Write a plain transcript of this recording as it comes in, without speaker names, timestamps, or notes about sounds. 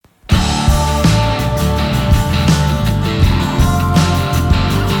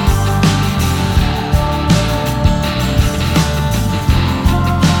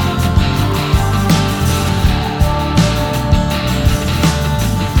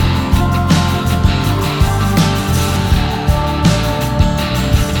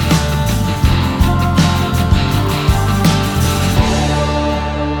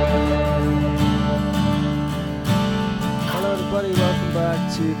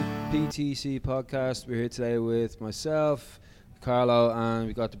PTC podcast. We're here today with myself, Carlo, and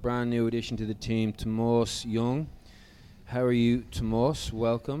we got the brand new addition to the team, Tomas Young. How are you, Tomás?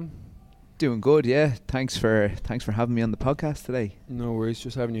 Welcome. Doing good, yeah. Thanks for having me on the podcast today. No worries,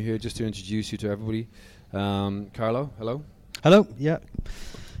 just having you here just to introduce you to everybody. Carlo, hello. Hello, yeah.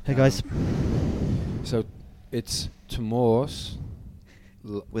 Hey guys. So it's Tomás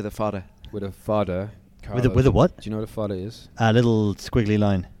With a fodder. with a fodder. With a what? Do you know what a fodder is? A little squiggly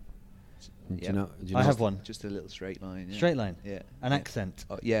line. Do you know? I have one. Just a little straight line. Yeah. Straight line? Yeah. An accent?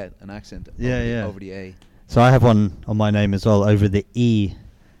 Oh, yeah, an accent. Yeah. Over the A. So I have one on my name as well, over the E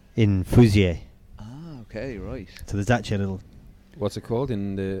in Fusier. Ah, okay, right. So there's actually a little... What's it called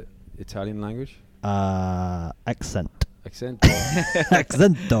in the Italian language? Accent. Accent.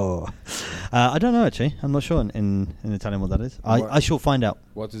 Accento. I don't know actually. I'm not sure in Italian what that is. I shall find out.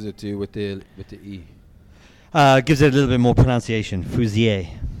 What does it do with the E? Gives it a little bit more pronunciation. Fusier.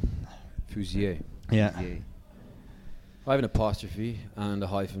 Fusier. Yeah. I have an apostrophe and a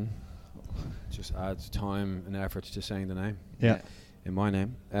hyphen. Just adds time and effort to saying the name. Yeah. In my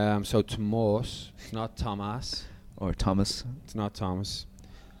name. So Tomás, it's not Tomás. Or Thomas. It's not Thomas.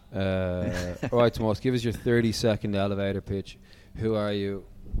 All right, Tomás, give us your 30-second elevator pitch. Who are you?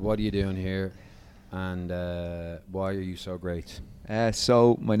 What are you doing here? And why are you so great?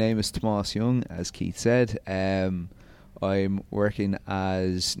 So my name is Tomas Young, as Keith said. I'm working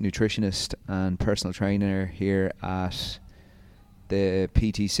as nutritionist and personal trainer here at the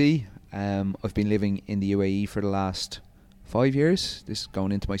PTC. I've been living in the UAE for the last 5 years. This is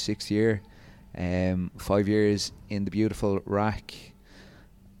going into my 6th year. 5 years in the beautiful Ras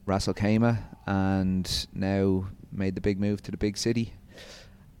Al Khaimah, and now made the big move to the big city.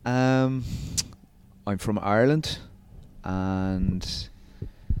 I'm from Ireland and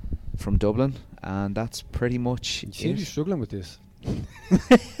from Dublin, and that's pretty much You seem to be it. struggling with this.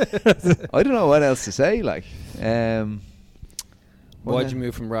 I don't know what else to say. Like, Why'd you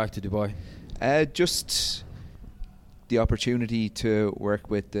move from Iraq to Dubai? Just the opportunity to work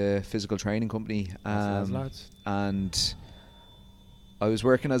with the physical training company, Lads. and I was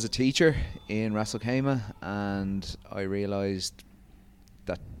working as a teacher in Ras Al Khaimah, and I realised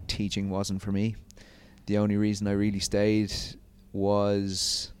that teaching wasn't for me. The only reason I really stayed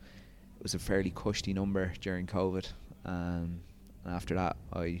was it was a fairly cushy number during COVID, and after that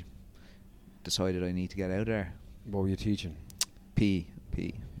I decided I need to get out of there. What were you teaching? P.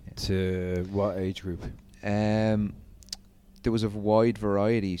 To what age group? There was a wide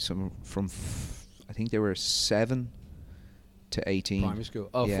variety. Some from I think they were 7 to 18. Primary school?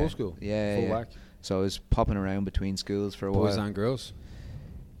 Oh, Yeah. full school? Yeah, Full yeah. whack? So I was popping around between schools for a Boys while. and girls?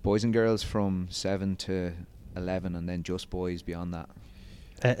 Boys and girls from 7 to 11, and then just boys beyond that.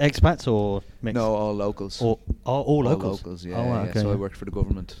 Expats or mixed? No, all locals. All locals? Yeah, Oh, wow, yeah. okay, So I yeah. worked for the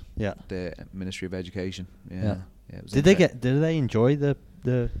government, Yeah. the Ministry of Education. Yeah. Yeah. It was Did they enjoy the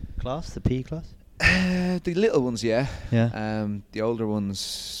class, the PE class? the little ones, yeah. Yeah. The older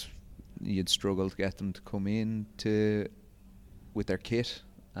ones, you'd struggle to get them to come in with their kit.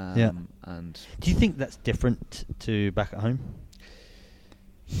 Yeah. And Do you think that's different to back at home?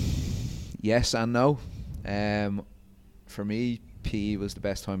 yes and no. For me, PE was the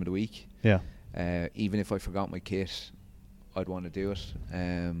best time of the week. Yeah. Even if I forgot my kit, I'd want to do it.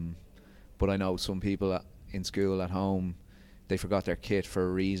 But I know some people in school at home, they forgot their kit for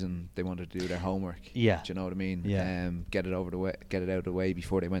a reason. They wanted to do their homework. Yeah. Do you know what I mean? Yeah. Get it out of the way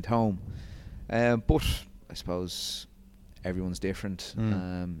before they went home. But I suppose everyone's different.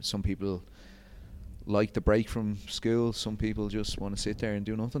 Some people like the break from school. Some people just want to sit there and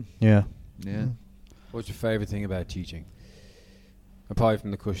do nothing. Yeah. Yeah. What's your favourite thing about teaching? Apart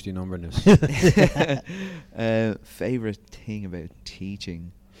from the cushy numberness. Favorite thing about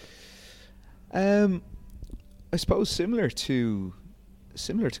teaching, I suppose similar to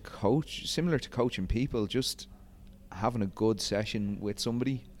coaching people, just having a good session with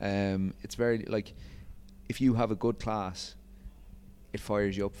somebody. It's very like if you have a good class, it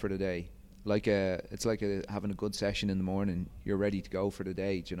fires you up for the day. It's like having a good session in the morning. You're ready to go for the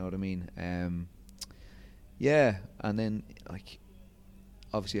day. Do you know what I mean? Yeah, and then like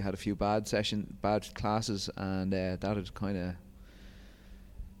obviously I had a few bad classes, and that'd kind of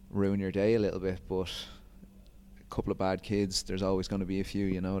ruin your day a little bit. But a couple of bad kids, there's always going to be a few.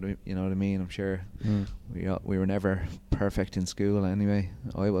 You know what I mean? I'm sure we were never perfect in school anyway.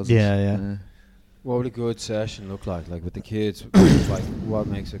 I wasn't. Yeah. What would a good session look like with the kids? Like, what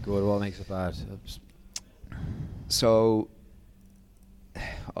makes it good? What makes it bad? So,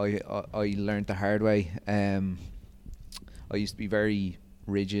 I learned the hard way. I used to be very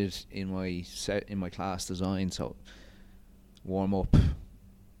rigid in my class design. So, warm up,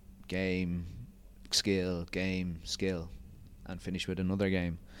 game, skill, game, skill, and finish with another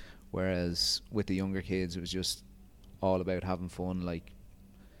game. Whereas with the younger kids, it was just all about having fun, like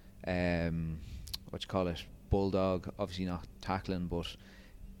what you call it, bulldog. Obviously not tackling, but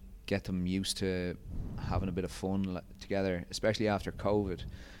get them used to having a bit of fun together, especially after COVID.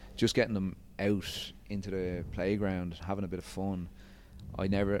 Just getting them out into the playground, having a bit of fun. I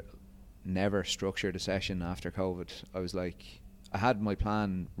never structured a session after COVID. I was like, I had my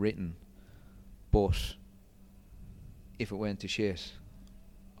plan written, but if it went to shit,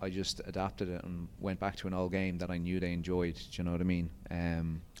 I just adapted it and went back to an old game that I knew they enjoyed. Do you know what I mean? I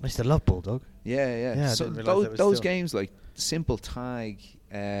used to love bulldog. Yeah. I So didn't realise that was those still- games like simple tag,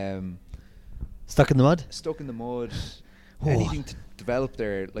 Stuck in the mud. stuck in the mud, Oh. anything to develop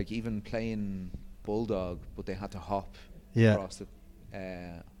there. Like even playing bulldog, but they had to hop Yeah.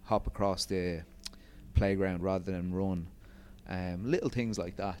 across the playground rather than run. Little things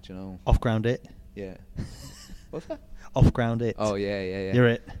like that, you know. Off ground it. Yeah. What's that? Off ground it. Oh yeah. You're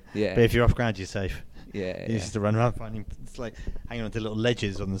it. Yeah. But if you're off ground, you're safe. Yeah. You used to run around finding, it's like hanging onto little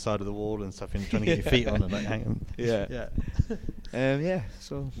ledges on the side of the wall and stuff, and trying to get your feet on and like hang on. Yeah. Yeah. Yeah.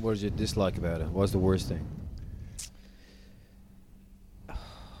 So What did you dislike about it? What's the worst thing?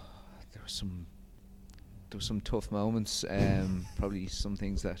 there was some tough moments. Probably some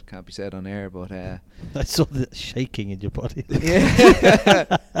things that can't be said on air, but I saw the shaking in your body.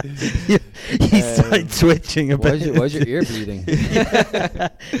 yeah. You started twitching a bit. Why's your ear bleeding?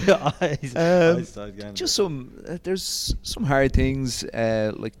 Your eyes started going Just a some there's some hard things.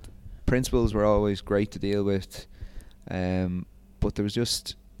 Like principals were always great to deal with, but there was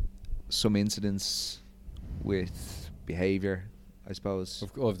just some incidents with behaviour, I suppose,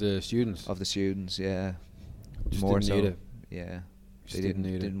 Of the students? of the students. Yeah, Just more didn't so. need it. Yeah, Just they didn't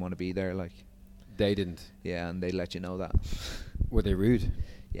need it. didn't want to be there. Like, They didn't. yeah, and they let you know that. Were they rude?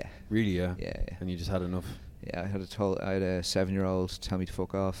 Yeah, Really, yeah? yeah. And you just had enough? Yeah, I had a 7-year-old tell me to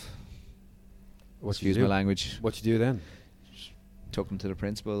fuck off. What Excuse you my do? language. What you do then? Took him to the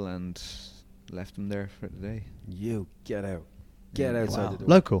principal and left him there for the day. You get out. Get outside Wow. the door.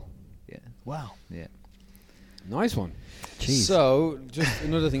 Local. Yeah, Wow. yeah. Nice one. Jeez. So, just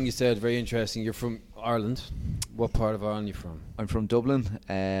another thing you said, very interesting. You're from Ireland. What part of Ireland are you from? I'm from Dublin,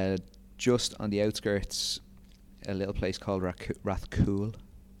 just on the outskirts, a little place called Rathcoole.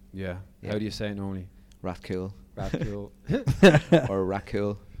 Yeah. Yeah. How do you say it normally? Rathcoole. Rathcoole. Or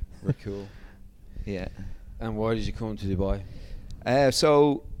Rathcoole. Rathcoole. Yeah. And why did you come to Dubai?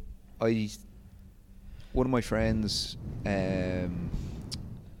 So, one of my friends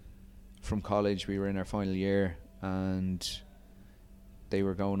from college, we were in our final year, and they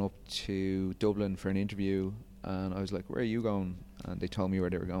were going up to Dublin for an interview, and I was like, where are you going? And they told me where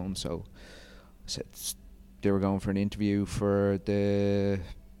they were going, so I said they were going for an interview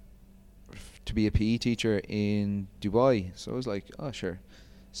to be a PE teacher in Dubai. So I was like, oh sure,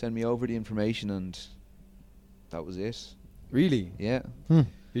 send me over the information, and that was it. Really? Yeah.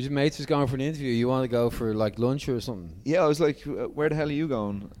 Your mates was going for an interview. You want to go for like lunch or something? Yeah, I was like, where the hell are you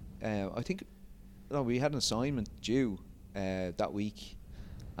going? I think, no, we had an assignment due that week,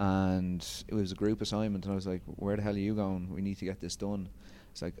 and it was a group assignment, and I was like, where the hell are you going? We need to get this done.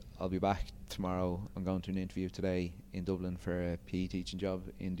 It's like, I'll be back tomorrow. I'm going to an interview today in Dublin for a PE teaching job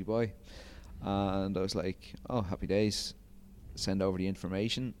in Dubai. And I was like, oh, happy days. Send over the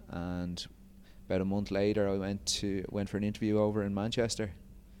information, and about a month later I went for an interview over in Manchester.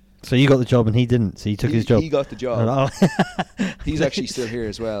 So you got the job and he didn't. So he took his job. He got the job. Oh. He's actually still here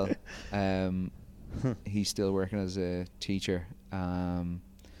as well. He's still working as a teacher. But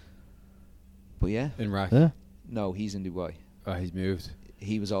yeah, In Iraq? Yeah. no, he's in Dubai. Oh, he's moved.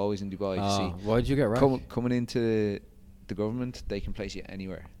 He was always in Dubai. Oh, You why did you get Iraq? see, coming into the government, they can place you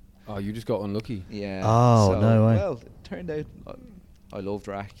anywhere. Oh, you just got unlucky. Yeah. Oh, so, no way. Well, it turned out I loved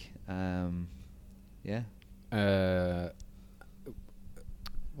Iraq. Yeah.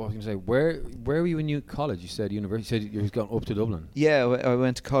 What was I going to say? Where were you in college? You said university. You said you was going up to Dublin. Yeah, I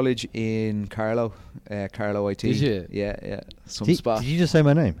went to college in Carlow IT. Did you? Yeah. Some Did, spot. did you just say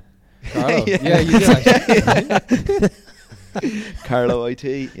my name? Carlo. Yeah. Yeah, you did actually. Carlow IT.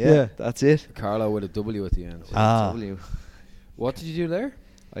 Yeah, Yeah. that's it. Carlo with a W at the end. Ah. W. What did you do there?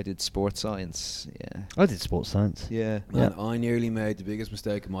 I did sports science. Yeah. I did sports science. Yeah. Man, I nearly made the biggest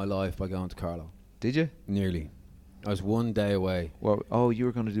mistake of my life by going to Carlo. Did you? Nearly. I was one day away. Well, you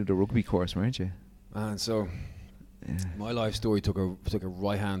were going to do the rugby course, weren't you? And so Yeah. my life story took a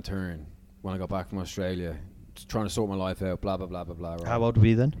right-hand turn when I got back from Australia. Just trying to sort my life out, blah, blah, blah, blah, blah. Right? How old were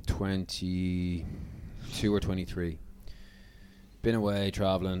you then? 22 or 23. been away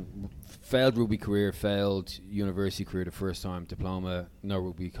traveling, failed rugby career, failed university career the first time, diploma, no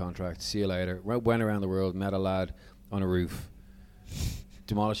rugby contract, see you later. Went around the world, met a lad on a roof,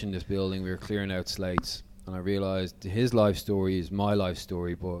 demolishing this building, we were clearing out slates, and I realised his life story is my life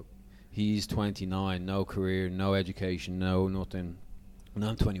story, but he's 29, no career, no education, no nothing, and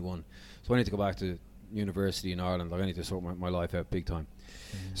I'm 21. So I need to go back to university in Ireland. Like, I need to sort my life out big time.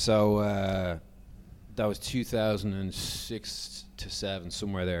 So that was 2006 to 7,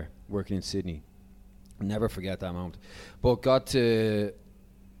 somewhere there, working in Sydney. I'll never forget that moment. But got to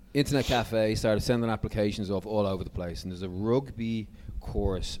internet cafe, started sending applications off all over the place, and there's a rugby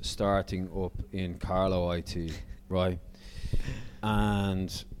course starting up in Carlow IT, right?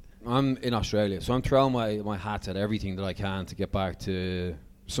 And I'm in Australia, so I'm throwing my hats at everything that I can to get back to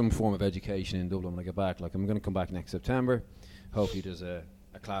some form of education in Dublin when I get back. Like, I'm going to come back next September. Hopefully there's a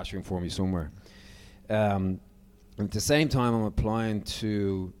classroom for me somewhere. And at the same time, I'm applying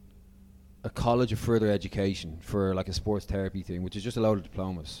to a college of further education for like a sports therapy thing, which is just a load of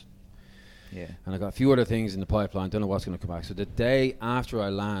diplomas. Yeah. And I got a few other things in the pipeline. Don't know what's going to come back. So the day after I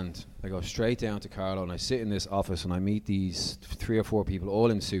land, I go straight down to Carlow and I sit in this office and I meet these 3 or 4 people,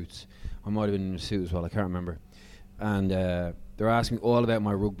 all in suits. I might have been in a suit as well. I can't remember. And they're asking me all about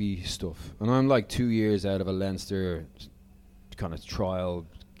my rugby stuff. And I'm like 2 years out of a Leinster kind of trial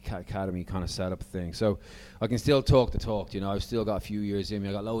academy kind of setup thing. So I can still talk the talk, you know. I've still got a few years in me.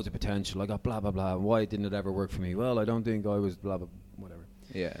 I got loads of potential. I got blah, blah, blah. Why didn't it ever work for me? Well, I don't think I was blah, blah, whatever.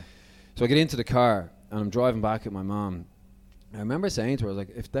 Yeah. So I get into the car and I'm driving back with my mom. I remember saying to her, I was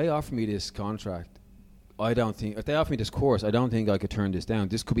like, if they offer me this contract, if they offer me this course, I don't think I could turn this down.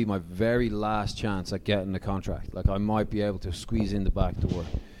 This could be my very last chance at getting the contract. Like, I might be able to squeeze in the back door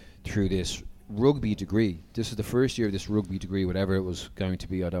through this rugby degree. This is the first year of this rugby degree, whatever it was going to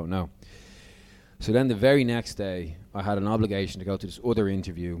be, I don't know. So then the very next day, I had an obligation to go to this other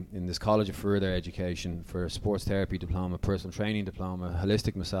interview in this College of Further Education for a sports therapy diploma, personal training diploma,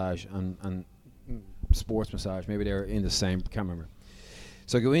 holistic massage, and sports massage. Maybe they were in the same, can't remember.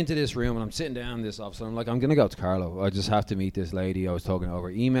 So I go into this room and I'm sitting down in this office and I'm like, I'm going to go to Carlow. I just have to meet this lady. I was talking over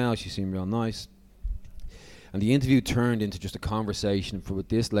email. She seemed real nice. And the interview turned into just a conversation with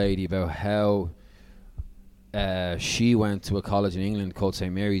this lady about how she went to a college in England called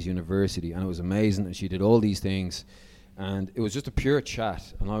St. Mary's University, and it was amazing, and she did all these things, and it was just a pure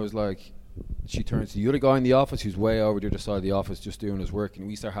chat. And I was like, she turns to the other guy in the office who's way over the other side of the office just doing his work, and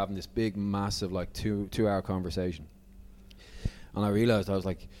we start having this big, massive, like two-hour conversation. And I realized, I was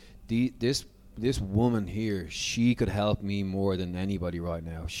like, this woman here, she could help me more than anybody right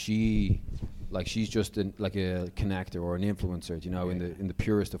now. She's just like a connector or an influencer, you know, in the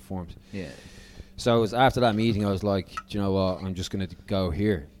purest of forms. Yeah. So it was after that meeting, I was like, do you know what? I'm just going to go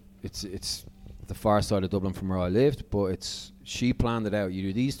here. It's the far side of Dublin from where I lived, but she planned it out. You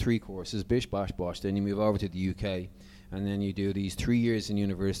do these 3 courses, bish, bash, bosh, then you move over to the UK, and then you do these 3 years in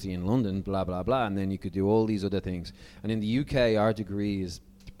university in London, blah, blah, blah, and then you could do all these other things. And in the UK, our degree is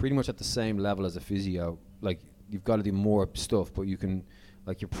pretty much at the same level as a physio. Like, you've got to do more stuff, but you can,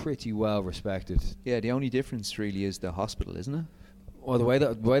 like, you're pretty well respected. Yeah, the only difference really is the hospital, isn't it? Well, the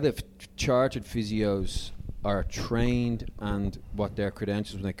way that chartered physios are trained and what their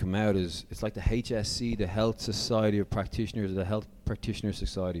credentials when they come out is, it's like the HSC, the Health Society of Practitioners, or the Health Practitioner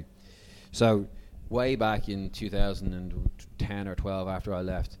Society. So way back in 2010 or 12 after I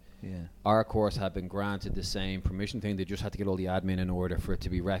left, our course had been granted the same permission thing. They just had to get all the admin in order for it to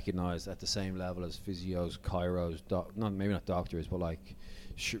be recognised at the same level as physios, chiros, maybe not doctors, but like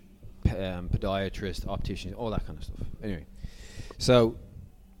podiatrists, opticians, all that kind of stuff. Anyway. So,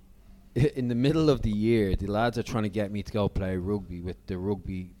 in the middle of the year, the lads are trying to get me to go play rugby with the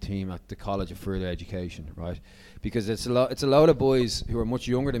rugby team at the College of Further Education, right? Because it's a lot of boys who are much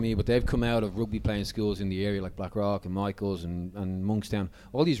younger than me, but they've come out of rugby playing schools in the area like Blackrock and Michaels and Monkstown,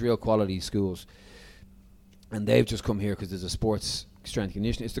 all these real quality schools. And they've just come here because there's a sports strength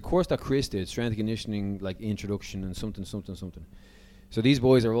conditioning. It's the course that Chris did, strength conditioning, like introduction and something. So these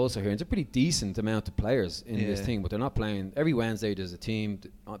boys are also here. It's a pretty decent amount of players in this thing, but they're not playing. Every Wednesday there's a team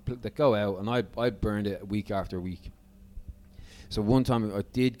that go out, and I burned it week after week. So one time I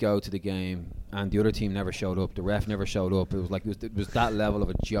did go to the game, and the other team never showed up. The ref never showed up. It was like it was that level of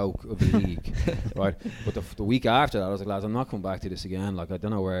a joke of a league, right? But the week after that, I was like, lads, I'm not coming back to this again. Like, I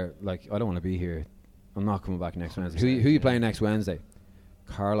don't know where. Like, I don't want to be here. I'm not coming back next Wednesday. Who are you playing next Wednesday?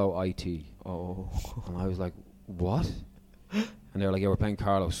 Carlow IT. Oh. And I was like, what? And they were like, yeah, we're playing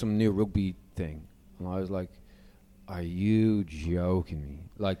Carlow, some new rugby thing. And I was like, are you joking me?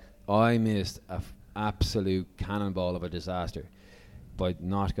 Like, I missed an absolute cannonball of a disaster by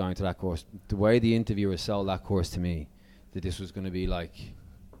not going to that course. The way the interviewer sold that course to me, that this was going to be like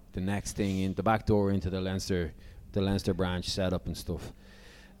the next thing in the back door into the Leinster branch setup and stuff.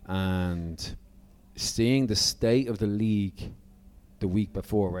 And seeing the state of the league the week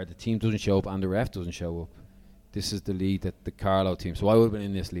before, where the team doesn't show up and the ref doesn't show up. This is the league that the Carlow team. So I would have been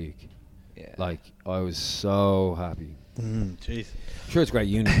in this league. Yeah. Like, I was so happy. Jeez. Sure, it's great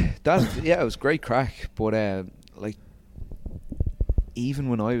unit. It was great crack. But like, even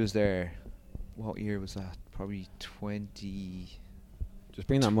when I was there, what year was that? Probably 20. Just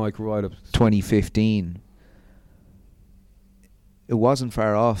bring that mic right up. 2015. It wasn't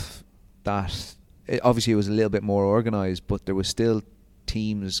far off that. Obviously, it was a little bit more organised, but there was still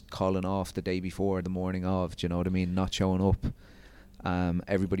teams calling off the day before, the morning of. Do you know what I mean? Not showing up.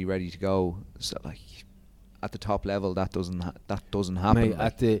 Everybody ready to go. So, like, at the top level, that doesn't happen. Mate,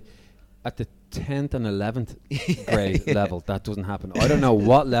 like. at the 10th and 11th grade level, that doesn't happen. I don't know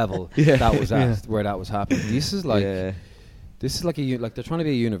what level that was at, where that was happening. This is like. This is like like they're trying to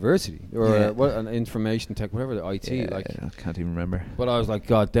be a university or what, an information tech, whatever, the IT. Like, I can't even remember. But I was like,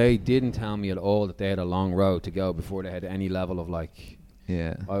 God, they didn't tell me at all that they had a long road to go before they had any level of like.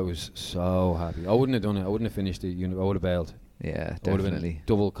 Yeah. I was so happy. I wouldn't have done it. I wouldn't have finished it. I would have bailed. Yeah, I would have been definitely.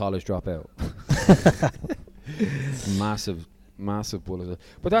 double college dropout. massive bullet.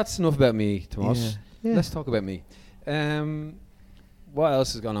 But that's enough about me, Tomás. Yeah. Let's talk about me. What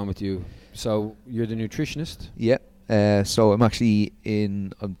else has gone on with you? So you're the nutritionist. Yeah. So I'm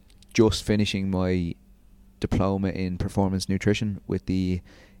just finishing my diploma in performance nutrition with the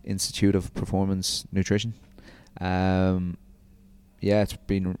Institute of Performance Nutrition. It's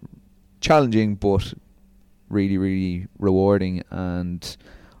been challenging but really, really rewarding, and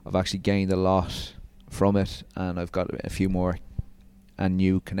I've actually gained a lot from it, and I've got a few more and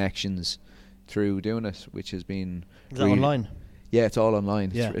new connections through doing it, which has been Is that online? Yeah, it's all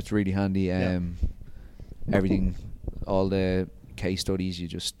online. Yeah. It's really handy. Everything, all the case studies, you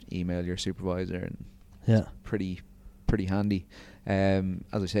just email your supervisor, and pretty handy. As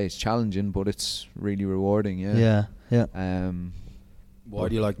I say, it's challenging, but it's really rewarding. Yeah. Why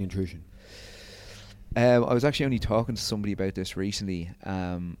do you like nutrition? I was actually only talking to somebody about this recently.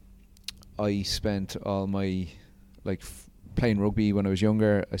 I spent all my playing rugby when I was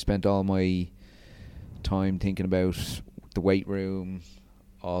younger. I spent all my time thinking about the weight room,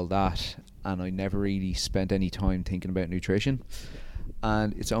 all that, and I never really spent any time thinking about nutrition.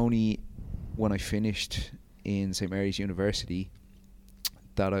 And it's only when I finished in St. Mary's University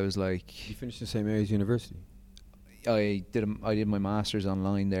that I was like... You finished in St. Mary's University? I did my master's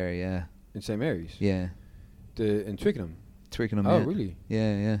online there, yeah. In St. Mary's? Yeah. In Twickenham? Twickenham, Oh, yeah. really?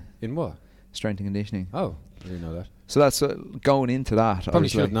 Yeah. In what? Strength and conditioning. Oh, I didn't know that. So that's going into that. Probably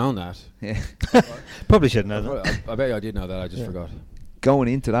should have known that. Yeah. Probably should know that. I bet you I did know that. I just forgot. Going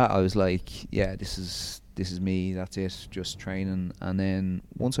into that, I was like, yeah, this is me. That's it. Just training. And then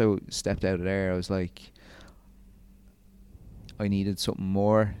once I stepped out of there, I was like, I needed something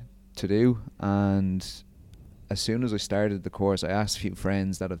more to do. And as soon as I started the course, I asked a few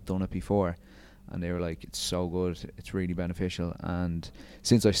friends that have done it before, and they were like, it's so good. It's really beneficial. And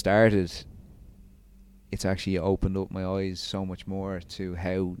since I started, it's actually opened up my eyes so much more to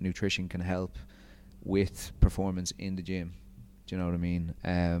how nutrition can help with performance in the gym. Do you know what I mean?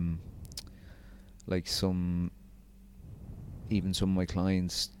 Some of my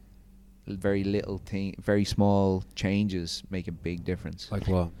clients, very small changes make a big difference. Like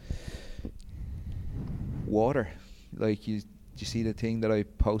what? Water. Like, you see the thing that I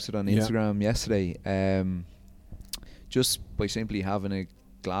posted on Instagram yesterday? Just by simply having a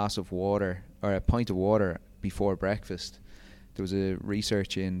glass of water or a pint of water before breakfast. There was a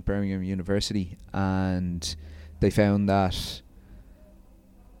research in Birmingham University, and they found that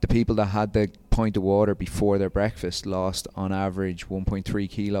the people that had the pint of water before their breakfast lost on average 1.3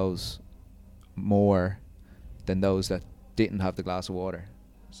 kilos more than those that didn't have the glass of water.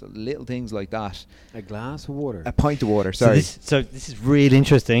 So little things like that. A glass of water? A pint of water, sorry. So this is really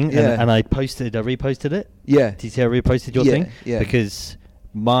interesting, and I reposted it. Yeah. Did you see I reposted your thing? Yeah. Because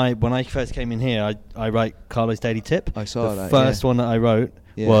when I first came in here, I write Carlo's daily tip. I saw that. The first one that I wrote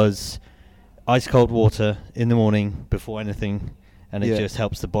was ice cold water in the morning before anything, and it just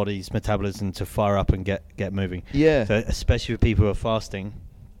helps the body's metabolism to fire up and get moving. Yeah. So especially with people who are fasting.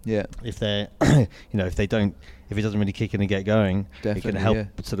 Yeah. If they're, if it doesn't really kick in and get going, it can help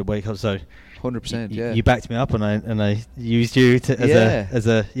sort of wake up. So 100%. You backed me up, and I used you as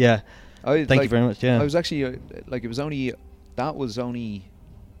a. Thank you very much. Yeah. I was actually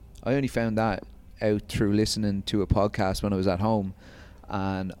I only found that out through listening to a podcast when I was at home,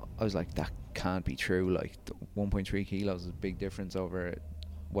 and I was like, that can't be true. Like, 1.3 kilos is a big difference over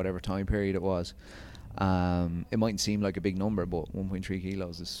whatever time period it was. It mightn't seem like a big number, but 1.3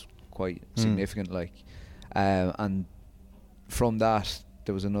 kilos is quite significant. Like, and from that,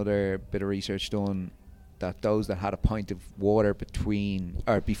 there was another bit of research done that those that had a pint of water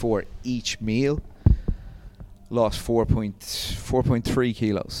before each meal lost 4.3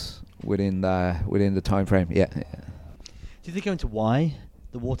 kilos within the time frame. Yeah. Do you think go into why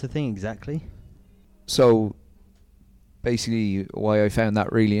the water thing exactly? So basically, why I found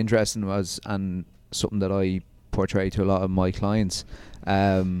that really interesting was, and something that I portray to a lot of my clients,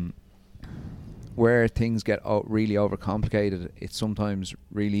 where things get really overcomplicated, it's sometimes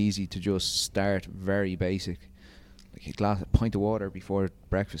really easy to just start very basic. Like a pint of water before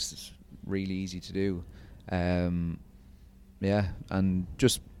breakfast is really easy to do. Yeah, and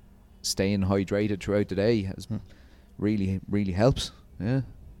just staying hydrated throughout the day has really helps. Yeah.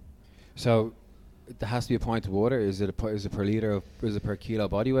 So there has to be a pint of water. Is it per litre? Is it per kilo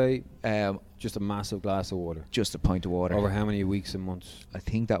body weight? Just a massive glass of water. Just a pint of water. Over how many weeks and months? I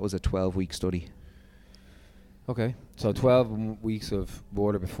think that was a 12-week study. Okay, so 12 weeks of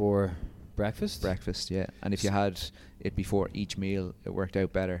water before breakfast? Breakfast, yeah. And if you had it before each meal, it worked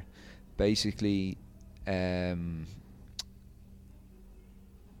out better. Basically, the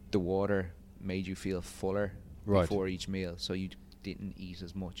water made you feel fuller before each meal, so you didn't eat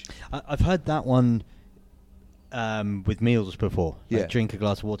as much. I've heard that one with meals before. Yeah. Like drink a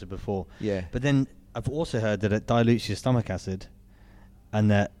glass of water before. Yeah. But then I've also heard that it dilutes your stomach acid,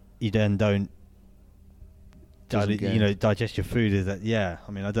 and that you then don't digest your food. Is that? Yeah.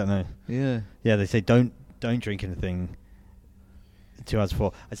 I mean, I don't know. Yeah. Yeah. They say don't drink anything 2 hours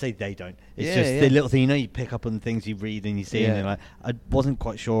before. I say they don't. It's just the little thing, you pick up on things you read and you see, and like, I wasn't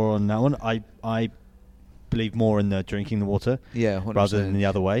quite sure on that one. I believe more in the drinking the water, 100%. rather than the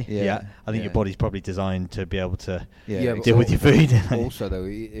other way. Yeah. I think your body's probably designed to be able to but deal with your food. Also, though,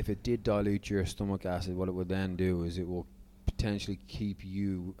 if it did dilute your stomach acid, what it would then do is it will potentially keep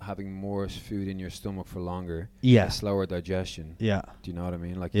you having more food in your stomach for longer. Yeah. Slower digestion. Yeah. Do you know what I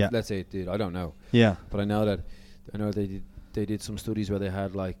mean? Like, let's say it did. I don't know. Yeah. But I know they did some studies where they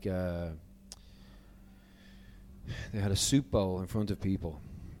had like they had a soup bowl in front of people,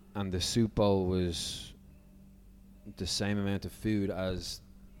 and the soup bowl was the same amount of food as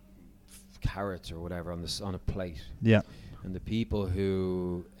carrots or whatever on a plate. Yeah. And the people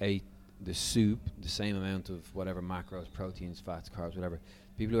who ate the soup, the same amount of whatever macros, proteins, fats, carbs, whatever,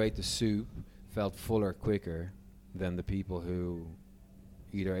 people who ate the soup felt fuller quicker than the people who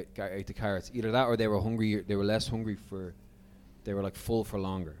either ate the carrots. Either that, or they were hungry. They were less hungry they were like full for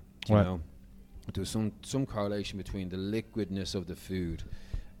longer. You know, there was some correlation between the liquidness of the food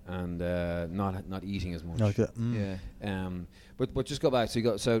and not eating as much. But just go back.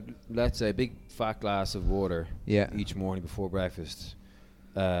 So let's say a big fat glass of water each morning before breakfast.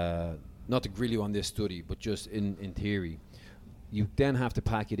 Not to grill you on this study, but just in theory, you then have to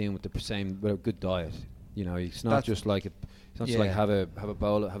pack it in with with a good diet. You know, it's not just like have a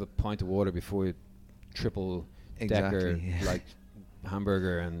pint of water before you triple decker like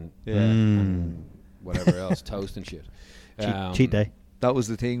hamburger and whatever else, toast and shit. Cheat day. That was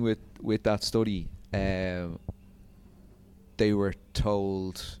the thing with that study. They were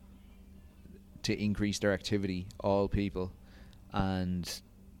told to increase their activity, all people, and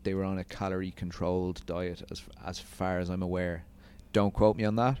they were on a calorie controlled diet as far as I'm aware. Don't quote me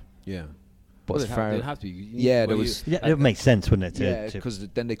on that. Yeah. But they'd have to. There was. Yeah, it makes sense, wouldn't it? Because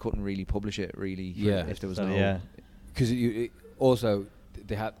then they couldn't really publish it. Really. If there was no. Yeah. Because also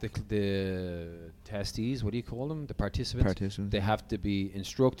they have the testees. What do you call them? The participants. They have to be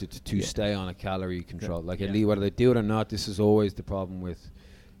instructed to stay on a calorie control. Like at least whether they do it or not. This is always the problem with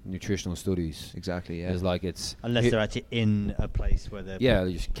nutritional studies. Exactly. Yeah. It's like it's unless they're actually in a place where they're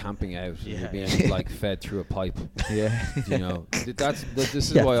they're just camping out. And you're being like fed through a pipe. You know. This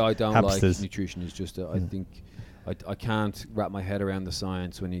is why I don't like nutrition. Is just I think I can't wrap my head around the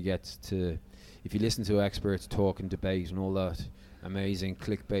science when you get to. If you listen to experts talk and debate and all that amazing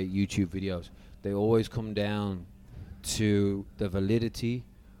clickbait YouTube videos, they always come down to the validity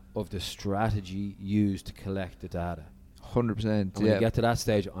of the strategy used to collect the data. 100%. When you get to that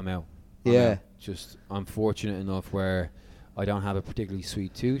stage, I'm out. I'm fortunate enough where I don't have a particularly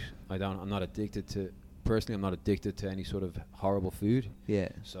sweet tooth. I'm not addicted to. Personally, I'm not addicted to any sort of horrible food. Yeah.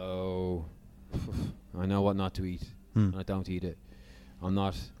 So I know what not to eat, and I don't eat it. I'm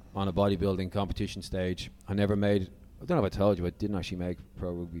not on a bodybuilding competition stage. I never made. I don't know if I told you, I didn't actually make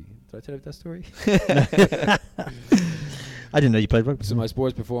pro rugby. Did I tell you that story? I didn't know you played rugby. So my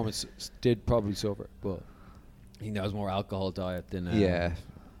sports performance did probably suffer, but I think that was more alcohol diet than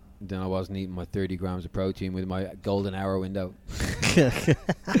I wasn't eating my 30 grams of protein with my golden hour window.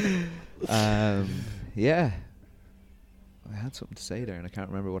 Yeah. I had something to say there, and I can't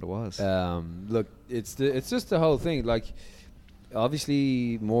remember what it was. Look, it's just the whole thing. Like,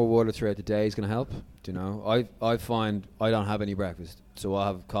 obviously, more water throughout the day is going to help. You know, I find I don't have any breakfast, so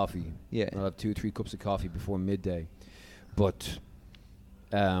I'll have coffee. Yeah. I'll have 2 or 3 cups of coffee before midday. But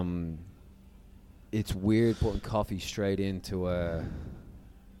it's weird putting coffee straight into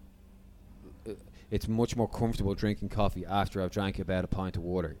it's much more comfortable drinking coffee after I've drank about a pint of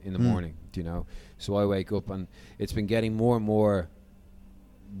water in the morning, you know. So I wake up, and it's been getting more and more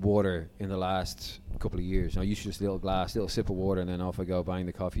water in the last couple of years. I used to just little sip of water, and then off I go, bang,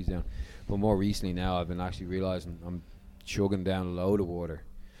 the coffee's down. But more recently now, I've been actually realising I'm chugging down a load of water,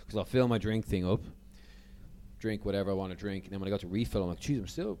 because I'll fill my drink thing up, drink whatever I want to drink, and then when I got to refill, I'm like,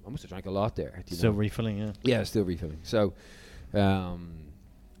 geez, I must have drank a lot there. Still refilling, yeah. Yeah, still refilling. So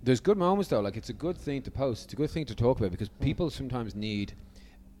there's good moments though. Like, it's a good thing to post. It's a good thing to talk about, because people sometimes need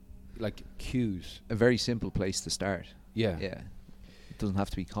like cues. A very simple place to start. Yeah. Yeah. It doesn't have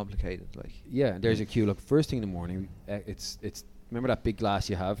to be complicated. Like. Yeah. There's a cue. Look, first thing in the morning, it's remember that big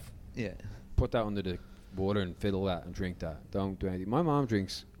glass you have? Yeah. Put that under the water and fiddle that and drink that. Don't do anything. My mom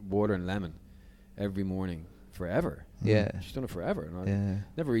drinks water and lemon every morning forever. Yeah. She's done it forever. And I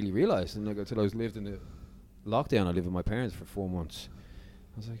never really realised. And until I was lived in the lockdown, I lived with my parents for 4 months.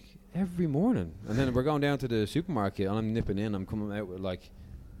 I was like, every morning. And then we're going down to the supermarket, and I'm nipping in. I'm coming out with like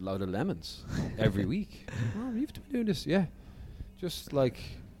a load of lemons every week. Oh, you've been doing this, yeah. Just like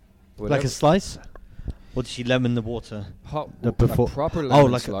whatever. Like a slice? Or did she lemon the water? A proper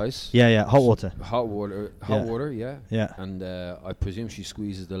lemon slice. Yeah, hot water. Hot water, yeah. Yeah. And I presume she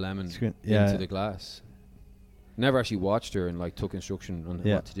squeezes the lemon into the glass. Never actually watched her and like took instruction on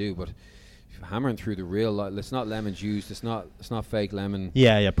what to do, but hammering through the real it's not lemon juice, it's not fake lemon.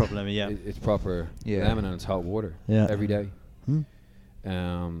 Yeah, proper lemon, yeah. It's proper lemon, and it's hot water every day.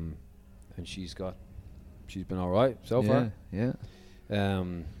 And she's been all right so far. Yeah.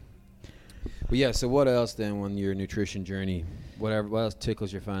 But yeah, so what else then on your nutrition journey? What else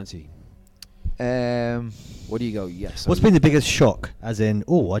tickles your fancy? What do you go, yes? What's been the biggest shock? As in,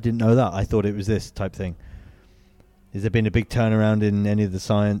 I didn't know that. I thought it was this type thing. Has there been a big turnaround in any of the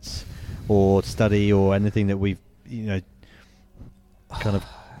science or study or anything that we've, kind of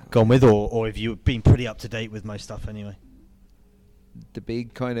gone with, or have you been pretty up to date with most stuff anyway? The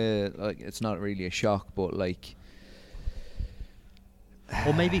big kind of, like, it's not really a shock, but like...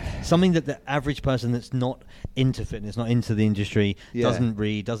 Or maybe something that the average person that's not into fitness, not into the industry, doesn't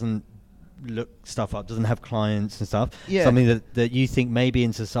read, doesn't look stuff up, doesn't have clients and stuff. Yeah. Something that you think maybe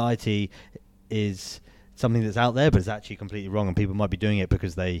in society is something that's out there, but it's actually completely wrong, and people might be doing it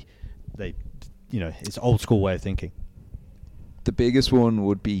because they it's old school way of thinking. The biggest one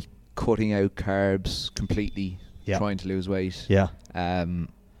would be cutting out carbs completely, trying to lose weight. Yeah. At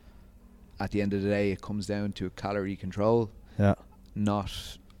the end of the day, it comes down to calorie control. Yeah. Not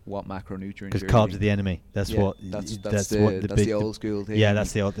what macronutrients. Because carbs are the enemy. That's the old school thing. Yeah,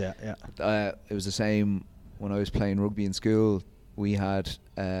 that's the old. Yeah. It was the same when I was playing rugby in school. We had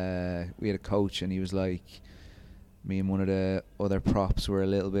a coach, and he was like, me and one of the other props were a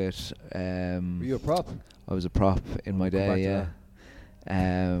little bit. Were you a prop? I was a prop in my day.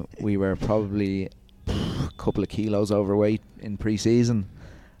 Yeah. We were probably a couple of kilos overweight in pre-season.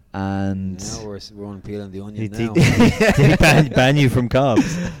 And now we're peeling the onion now. Did he ban you from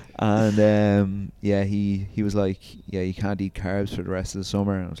carbs? And he was like, you can't eat carbs for the rest of the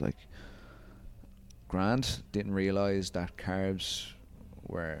summer. And I was like, grand. Didn't realise that carbs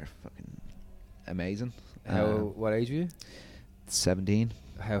were fucking amazing. What age were you? 17.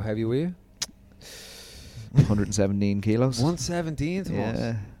 How heavy were you? 117 kilos. 117?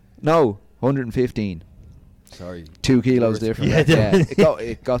 Yeah. No, 115. Sorry. 2 kilos different. Yeah.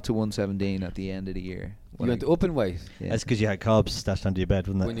 It got to 117 at the end of the year. You went up in weight? Yeah. That's because you had carbs stashed under your bed,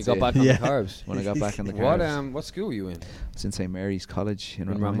 wasn't it? When you got back on the carbs. When I got back on the carbs. What school were you in? It's in St. Mary's College in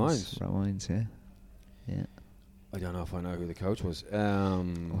Ramines. Ramines, yeah. Yeah. I don't know if I know who the coach was.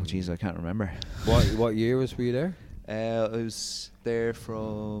 Jeez, I can't remember. What year were you there? I was there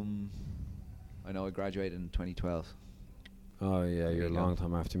from... I know I graduated in 2012. Oh, yeah, you're a long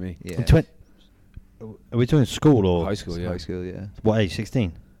time after me. Yeah. Are we doing school or high school? Yeah, high school. Yeah. What age?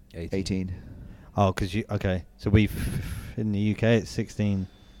 16. 18. Oh, because you So in the UK it's 16.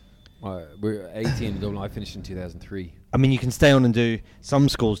 We're 18 in Dublin. I finished in 2003. I mean, you can stay on and do. Some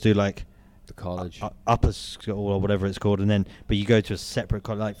schools do like the college, upper school or whatever it's called, and then but you go to a separate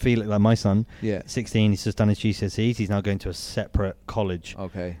college. Like Felix, like my son. Yeah. 16. He's just done his GCSEs. He's now going to a separate college.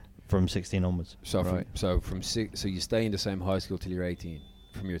 Okay. From 16 onwards. So you stay in the same high school till you're 18.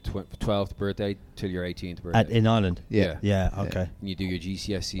 from your 12th birthday till your 18th birthday. In Ireland? Yeah. Yeah, okay. And you do your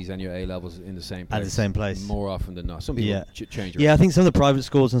GCSEs and your A-levels in the same place. At the same place. More often than not. Some people change. Yeah, I think some of the private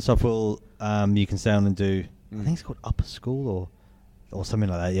schools and stuff will, you can stay on and do, I think it's called upper school or something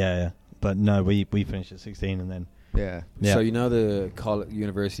like that, yeah. But no, we finished at 16 and then. Yeah. So you know the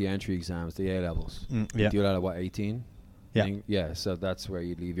university entry exams, the A-levels? You do that at 18? Yeah. Yeah, so that's where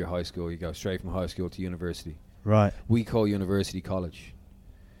you leave your high school. You go straight from high school to university. Right. We call university college.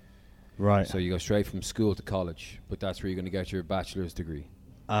 Right. So you go straight from school to college, but that's where you're going to get your bachelor's degree.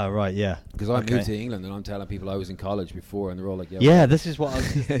 Right, yeah. Because I moved to England and I'm telling people I was in college before, and they're all like, yeah, this is what I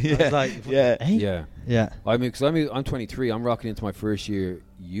was, I was like, yeah. I mean, because I'm 23, I'm rocking into my first year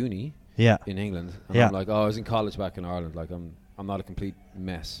uni in England, and I'm like, I was in college back in Ireland, like I'm not a complete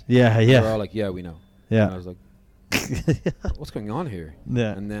mess. They're all like, we know. And I was like, what's going on here?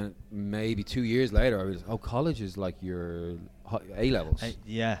 Yeah. And then maybe 2 years later, I was, college is like your A-levels.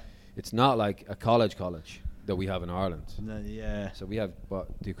 It's not like a college that we have in Ireland. So we have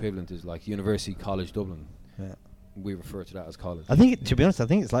the equivalent is like University College Dublin. Yeah. We refer to that as college. I think, to be honest,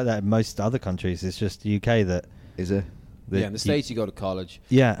 it's like that in most other countries. It's just the UK that is it. In the States you go to college.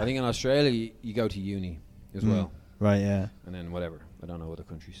 Yeah. I think in Australia you go to uni as well. Right. Yeah. And then whatever. I don't know other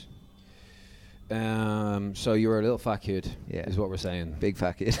countries. So you were a little fat kid, is what we're saying. Big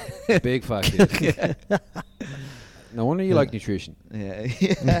fat kid. Big fat kid. No wonder you like nutrition.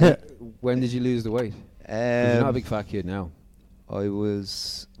 Yeah. When did you lose the weight? You're not a big fat kid now.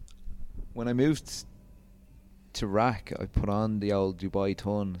 When I moved to RAC, I put on the old Dubai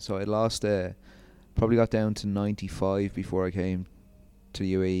ton, so I lost, probably got down to 95 before I came to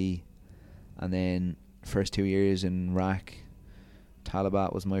the UAE, and then first 2 years in RAC,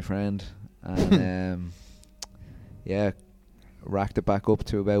 Talabat was my friend, and racked it back up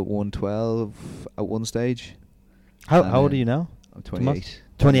to about 112 at one stage. How old are you now? I'm 28.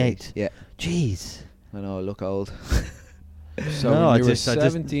 28? Yeah. Jeez. I know, I look old. So when you were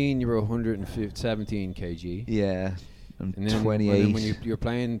 17, you were 117 kg. Yeah. I'm and then 28. And when you're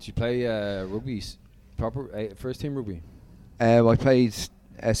playing, did you play rugby, proper first team rugby? I played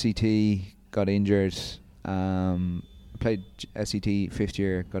SET, got injured. Played SET 5th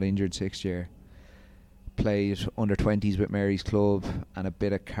year, got injured 6th year. Played under 20s with Mary's Club and a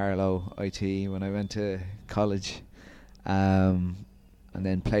bit of Carlow IT when I went to college. And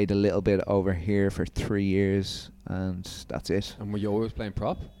then played a little bit over here for 3 years, and that's it. And were you always playing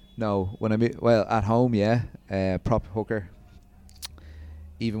prop? No, at home, prop hooker.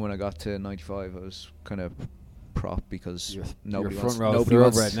 Even when I got to 95, I was kind of prop because nobody wants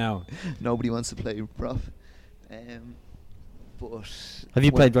to play prop. But have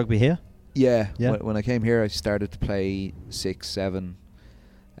you played rugby here? Yeah. When I came here, I started to play 6, 7,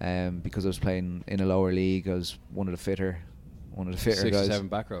 because I was playing in a lower league. I was one of the fitter 6 guys. or 7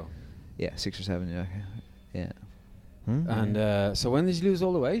 back row. Yeah, 6 or 7. Yeah. And so when did you lose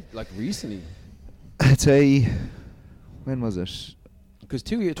all the weight? Like recently? I'd say, when was it? Because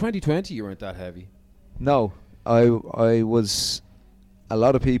 2020 you weren't that heavy. No, I was. A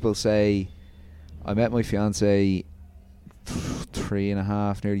lot of people say I met my fiance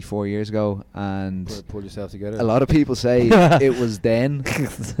 3.5, nearly 4 years ago, and pull yourself together. A lot of people say it was then,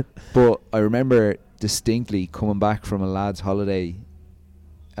 but I remember distinctly coming back from a lad's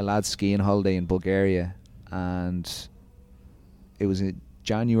skiing holiday in Bulgaria, and it was in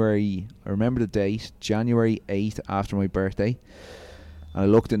January. I remember the date, January 8th, after my birthday, and I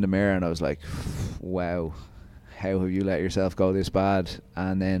looked in the mirror and I was like, wow, how have you let yourself go this bad?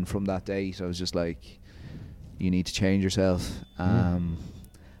 And then from that date I was just like, you need to change yourself.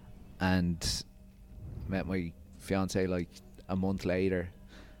 And met my fiance like a month later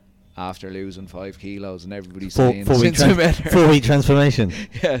after losing 5 kilos, and everybody's saying since I met her 4-week transformation.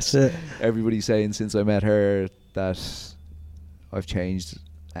 Yes. Everybody's saying since I met her that I've changed.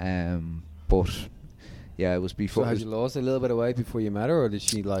 But yeah, it was before. So had you lost a little bit of weight before you met her, or did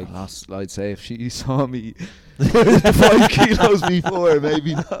she like? I'd say if she saw me the 5 kilos before,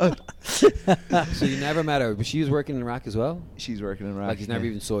 maybe not. So you never met her, but she was working in Iraq as well? She's working in Iraq. Like you never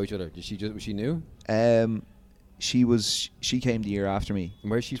even saw each other. Was she new? She came the year after me. And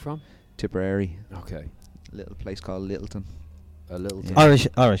where's she from? Tipperary. Okay. A little place called Littleton. Yeah.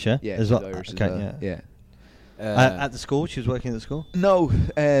 Irish, yeah? Yeah, as well. Irish okay, as well. Yeah. At the school? She was working at the school? No,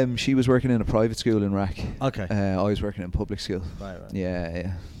 she was working in a private school in RAC. Okay. I was working in public school. Right.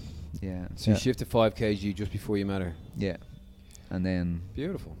 Yeah. So you shifted 5 kg just before you met her? Yeah. And then...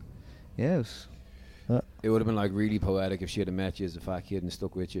 Beautiful. Yeah, it would have been like really poetic if she had met you as a fat kid and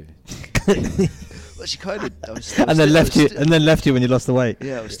stuck with you. Well, she kind of, and then left you when you lost the weight.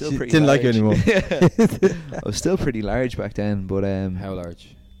 Yeah, I was still she pretty. Didn't large. like you anymore. I was still pretty large back then, but how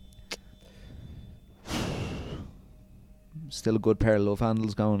large? Still a good pair of love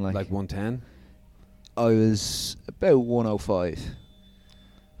handles going. Like 110. I was about 105.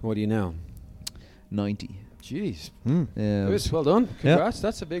 What do you now? 90. Jeez. Yeah, well done. Congrats. Yep.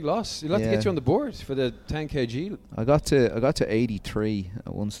 That's a big loss. You'll have to get you on the board for the 10 kg. I got to 83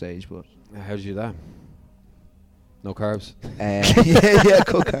 at one stage, but how did you do that? No carbs. yeah,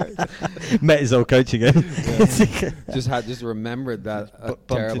 cook carbs. Met his old coach again. Just remembered that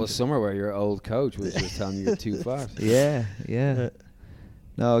terrible summer where your old coach was just telling you you're too fat. Yeah.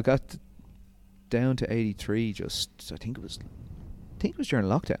 No, I got down to 83. I think it was during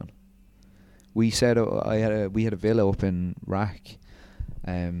lockdown. We said we had a villa up in Rack,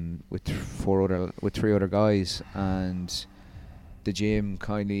 with three other guys, and the gym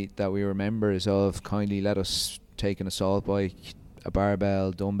that we were members of kindly let us take an assault bike, a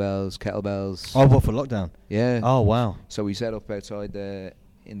barbell, dumbbells, kettlebells. Oh, what, for lockdown? Yeah. Oh, wow. So we set up outside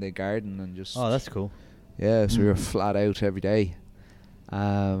in the garden and just. Oh, that's cool. Yeah, so we were flat out every day.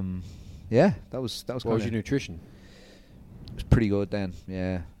 Yeah, that was. What was your nutrition? It was pretty good then.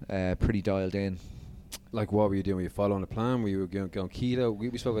 Yeah, pretty dialed in. Like, what were you doing? Were you following a plan? Were you going keto?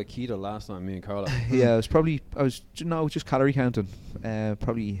 We spoke about keto last time, me and Carla. Yeah, I was just calorie counting.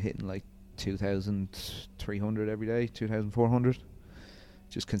 Probably hitting like 2,300 every day, 2,400.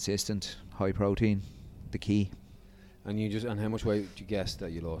 Just consistent, high protein, the key. And how much weight did you guess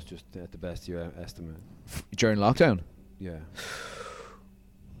that you lost, just at the best of your estimate? During lockdown? Yeah.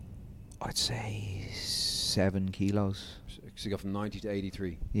 I'd say 7 kilos. So you got from 90 to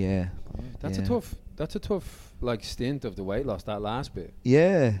 83. Yeah. That's a tough like stint of the weight loss, that last bit.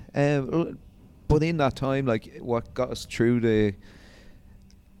 Yeah. But in that time, like, what got us through the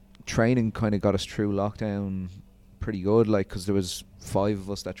training kind of got us through lockdown pretty good, like, because there was 5 of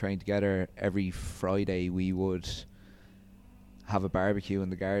us that trained together. Every Friday we would have a barbecue in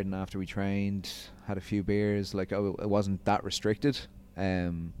the garden after we trained, had a few beers. Like, it wasn't that restricted,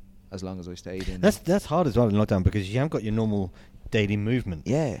 as long as I stayed in. That's hard as well in lockdown, because you haven't got your normal daily movement.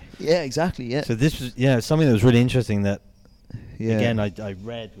 Yeah, exactly, yeah. So this was something that was really interesting that, again, I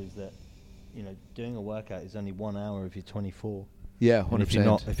read was that, doing a workout is only 1 hour if you're 24. Yeah, 100%.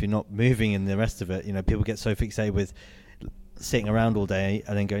 And if you're not moving in the rest of it, people get so fixated with sitting around all day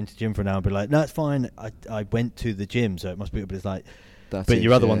and then going to the gym for an hour and be like, no, it's fine. I went to the gym, so it must be. But it's like,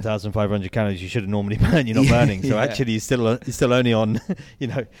 your other 1,500 calories you should have normally burned, you're not burning. So actually, you're still only on,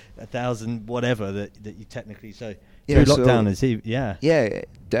 1,000 whatever that you technically. So through lockdown Yeah,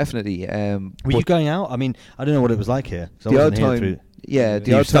 definitely. Were you going out? I mean, I don't know what it was like here. The odd time. Yeah,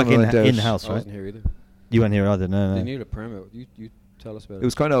 the odd time in the house, right? I wasn't here either. You weren't here either, no. They need a permit. You tell us about it. It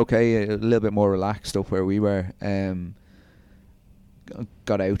was kind of okay, a little bit more relaxed up where we were.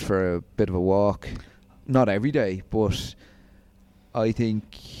 Got out for a bit of a walk. Not every day, but I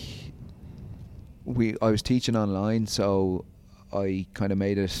think I was teaching online, so I kind of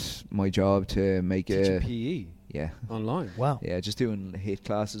made it my job to make teaching PE? Yeah. Online? Wow. Yeah, just doing HIIT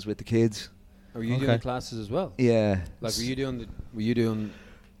classes with the kids. Were you doing the classes as well? Yeah. Like, were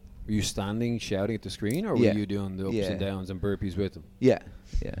you standing shouting at the screen, or were you doing the ups and downs and burpees with them? Yeah.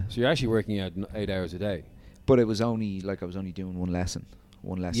 So you're actually working out 8 hours a day. But it was only I was only doing one lesson.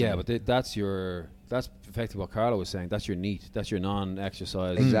 Yeah, but that's effectively what Carlo was saying. That's your NEAT. That's your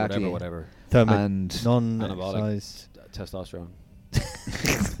non-exercise, exactly. whatever. And non-exercise testosterone.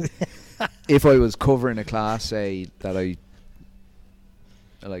 If I was covering a class, say that I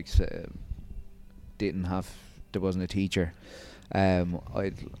didn't have, there wasn't a teacher,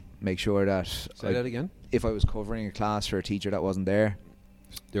 I'd make sure that. Say that again. If I was covering a class for a teacher that wasn't there,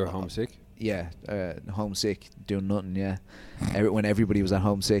 they were homesick. Yeah, homesick, doing nothing. Yeah, when everybody was at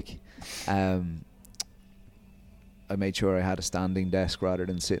home sick, I made sure I had a standing desk rather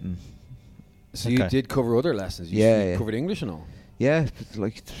than sitting. So you did cover other lessons. You covered English and all. Yeah,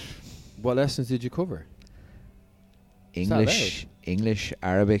 what lessons did you cover? English,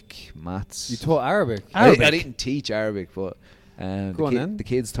 Arabic, maths. You taught Arabic. I didn't teach Arabic, but the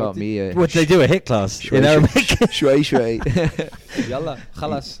kids taught me. What did they do? A HIIT class in Arabic? Shway. Yalla,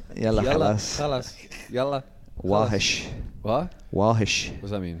 khalas. Yalla, khalas. Yalla. Wahish. What? Wahish. What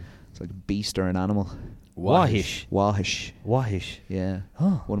does that mean? It's like a beast or an animal. Wahish. Yeah.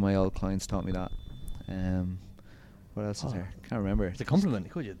 Oh. One of my old clients taught me that. What else is there? Can't remember. It's a compliment.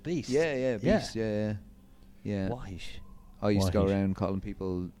 He called you a beast. Yeah, beast. Yeah. Wahish. I used to go around calling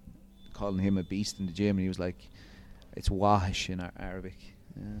him a beast in the gym, and he was like, "It's wahish in Arabic."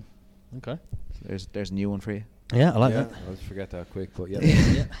 Yeah. Okay. So there's a new one for you. Yeah, I like that. I'll forget that quick, but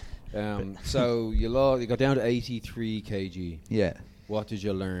yeah. So you got down to 83 kg. Yeah. What did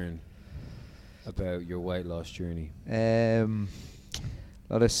you learn about your weight loss journey? A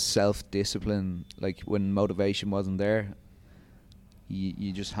lot of self-discipline. Like when motivation wasn't there,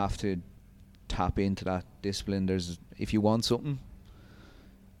 you just have to tap into that discipline. If you want something,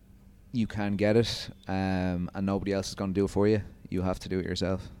 you can get it, and nobody else is going to do it for you. You have to do it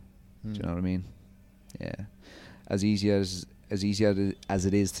yourself. Do you know what I mean? Yeah. As easy as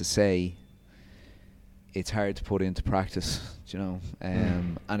it is to say, it's hard to put into practice. Do you know?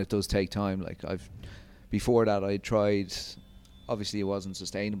 And it does take time. Like before that, I tried. Obviously, it wasn't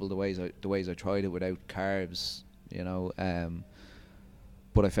sustainable the ways I tried it without carbs. You know.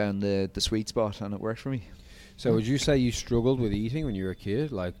 But I found the sweet spot, and it worked for me. So would you say you struggled with eating when you were a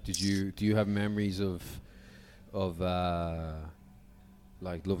kid? Like, do you have memories of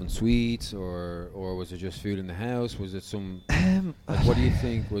like loving sweets, or was it just food in the house? Was it some like, what do you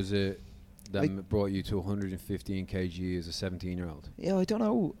think was it that brought you to 115 kg as a 17-year-old? Yeah, I don't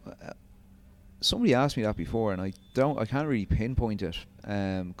know. Somebody asked me that before, and I can't really pinpoint it,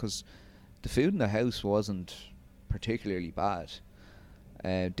 because the food in the house wasn't particularly bad.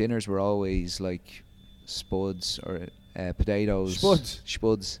 Dinners were always like spuds or potatoes.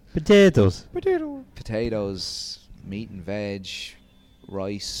 Spuds. Potatoes, meat and veg,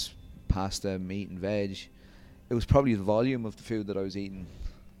 rice, pasta, meat and veg. It was probably the volume of the food that I was eating,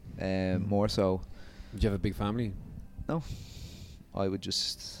 more so. Did you have a big family? No. I would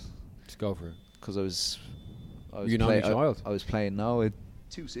just go for it. Because I was you an only child? I was playing. No, I had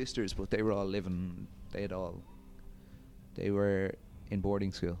 2 sisters, but they were all living. They were in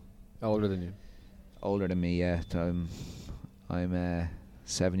boarding school. Older than you? Older than me, yeah. I'm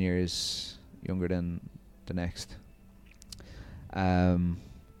 7 years younger than the next. I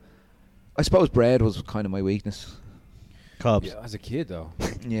suppose bread was kind of my weakness. Carbs. Yeah, as a kid though.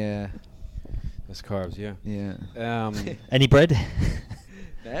 Yeah. That's carbs, yeah. Yeah. Any bread?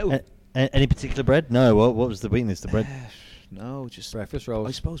 No. Any particular bread? No. What was the weakness? The bread? No, just breakfast rolls.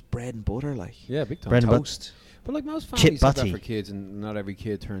 I suppose bread and butter, like. Yeah, big time. Bread and toast. But like most families have that butty for kids, and not every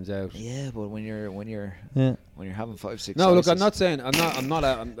kid turns out. Yeah, but when you're having 5, 6. No, look, I'm not saying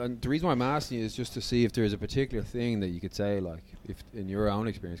the reason why I'm asking you is just to see if there's a particular thing that you could say, like, if in your own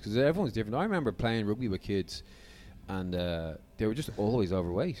experience, because everyone's different. I remember playing rugby with kids, and they were just always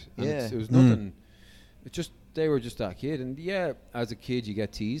overweight. And yeah, it was nothing. It just they were just that kid, and yeah, as a kid you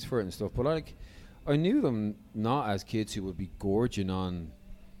get teased for it and stuff. But like, I knew them not as kids who would be gorging on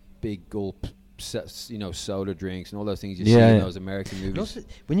big gulp. Soda drinks and all those things you see in those American movies. Also,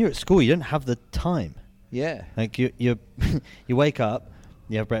 when you're at school, you don't have the time. Yeah. Like you you wake up,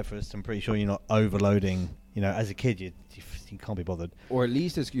 you have breakfast. I'm pretty sure you're not overloading. You know, as a kid, you can't be bothered. Or at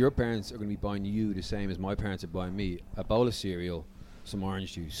least as your parents are going to be buying you the same as my parents are buying me: a bowl of cereal, some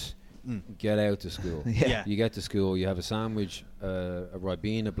orange juice. Get out to school. Yeah. You get to school, you have a sandwich, a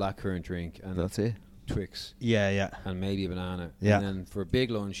Ribena, a blackcurrant drink, and that's it. Twix. Yeah. And maybe a banana. Yeah. And then for a big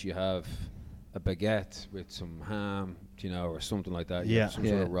lunch, you have a baguette with some ham, or something like that. You have some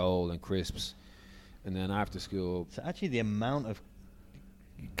sort of roll and crisps. And then after school. So actually the amount of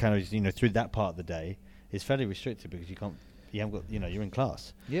kind of, through that part of the day is fairly restricted because you haven't got, you're in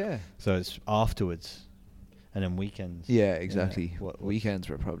class. Yeah. So it's afterwards and then weekends. Yeah, exactly. Weekends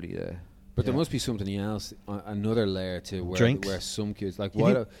were probably But there must be something else, another layer to where some kids, like,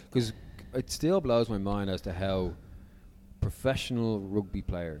 why? Because it still blows my mind as to how professional rugby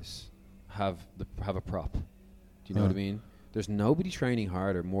players have a prop. Do you know what I mean? There's nobody training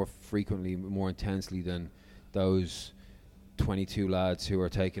harder, more frequently, more intensely than those 22 lads who are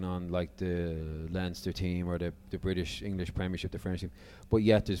taking on like the Leinster team or the British English Premiership, the French team. But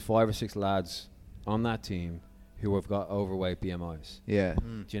yet there's 5 or 6 lads on that team who have got overweight BMIs. Yeah.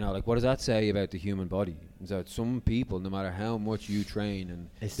 Do you know, like, what does that say about the human body? Is that some people, no matter how much you train, and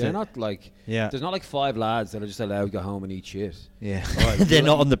they're not like, there's not like 5 lads that are just allowed to go home and eat shit. Yeah. Right, they're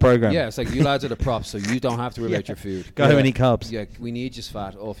not on the program. Yeah, it's like, you lads are the props, so you don't have to worry about your food. Go home and eat carbs. Yeah, we need just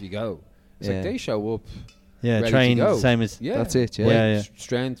fat, off you go. It's like they show up. Yeah, train the same as. Yeah, that's it. Yeah.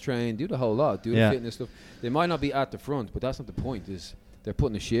 Strength train, do the whole lot, do the fitness stuff. They might not be at the front, but that's not the point. Is they're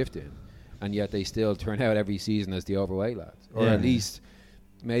putting a shift in, and yet they still turn out every season as the overweight lads, or at least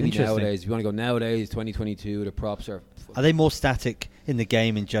maybe nowadays. If you want to go nowadays, 2022, the props are. Are they more static in the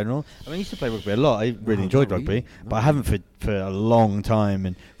game in general? I mean, I used to play rugby a lot. I really enjoyed rugby, but I haven't for a long time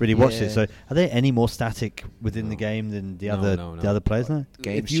and really watched it. So, are they any more static within the game than the other players now? The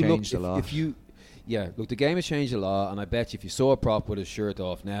game's changed a lot. Look, the game has changed a lot, and I bet you if you saw a prop with his shirt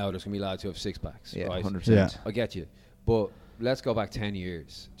off now, there's going to be lads who have 6-packs. Yeah, right? 100%. Yeah. I get you. But let's go back 10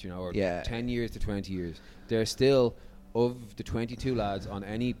 years, or 10 years to 20 years. There's still of the 22 lads on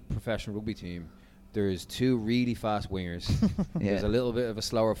any professional rugby team, there's 2 really fast wingers. There's a little bit of a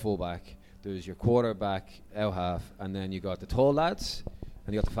slower fullback. There's your quarterback, out half, and then you got the tall lads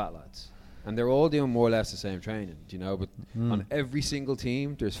and you got the fat lads. And they're all doing more or less the same training, do you know? But on every single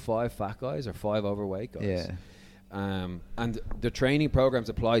team, there's 5 fat guys or 5 overweight guys. Yeah. And the training programs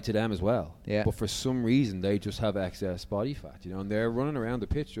apply to them as well. Yeah. But for some reason, they just have excess body fat, you know, and they're running around the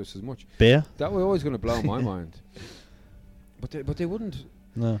pitch just as much. Beer? That was always going to blow my mind. But they wouldn't.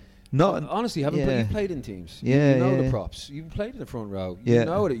 No. Not honestly. You've played in teams. Yeah, you know the props. You've played in the front row. You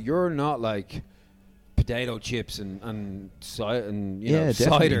know that you're not like potato chips and you know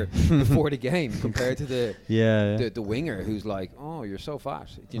cider before the game compared to the winger who's like, oh, you're so fat.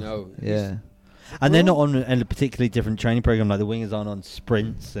 You know. Yeah. And they're not on a particularly different training program. Like the wingers aren't on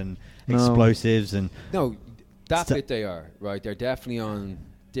sprints and explosives and. No, that bit they are right. They're definitely on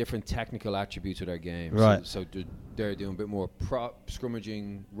different technical attributes of their game. Right. So they're doing a bit more prop,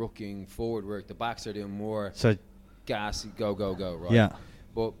 scrummaging, rucking, forward work. The backs are doing more gassy, go, right? Yeah.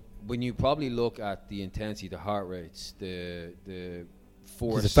 But when you probably look at the intensity, the heart rates, the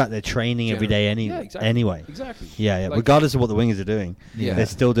force. The fact they're training every day anyway. Exactly. Yeah. Like regardless of what the wingers are doing, they're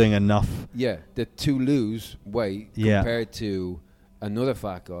still doing enough. Yeah. To lose weight compared to another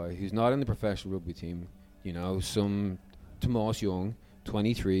fat guy who's not in the professional rugby team, you know, some Tomas Young,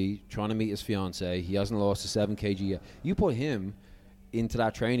 23, trying to meet his fiancée. He hasn't lost a 7 kg yet. You put him into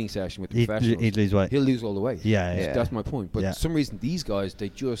that training session with the professionals. He'd lose weight. He'll lose all the weight. Yeah. That's my point. But for some reason, these guys, they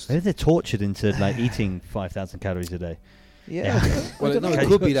just... Maybe they're tortured into like eating 5,000 calories a day. Yeah. Well, no, it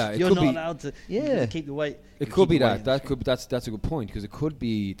could be that. You're not allowed to keep the weight. It could be that. That's a good point, because it could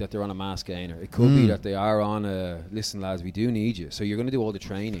be that they're on a mass gainer. It could be that they are on a, listen, lads, we do need you. So you're going to do all the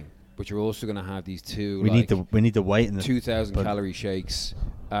training, but you're also going to have these two. We need the weight in the 2,000 calorie shakes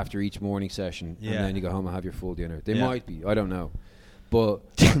after each morning session, and then you go home and have your full dinner. They might be. I don't know.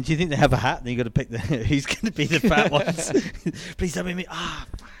 But do you think they have a hat and you got to pick who's going to be the fat ones? Please don't be me. I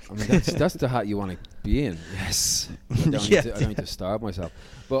mean, that's the hat you want to be in. Yes. I don't need to starve myself.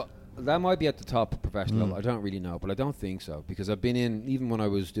 But that might be at the top professional level. I don't really know, but I don't think so, because I've been in, even when I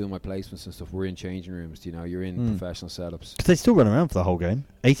was doing my placements and stuff, we're in changing rooms. You know, you're in professional setups. Because they still run around for the whole game.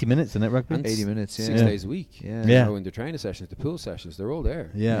 80 minutes, isn't it, rugby? And 80 minutes, 6 days a week. Yeah. You know, in the training sessions, the pool sessions, they're all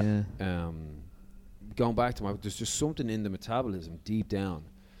there. Yeah. Going back to there's just something in the metabolism deep down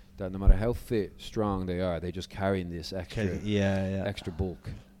that no matter how fit, strong they are, they just carrying this extra bulk.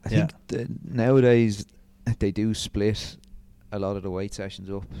 I think that nowadays they do split a lot of the weight sessions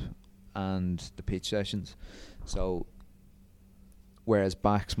up and the pitch sessions. So whereas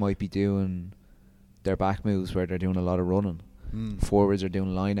backs might be doing their back moves where they're doing a lot of running, forwards are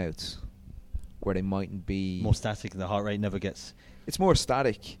doing line outs where they mightn't be more static and the heart rate never gets. It's more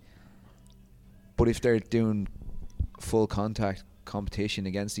static. But if they're doing full contact competition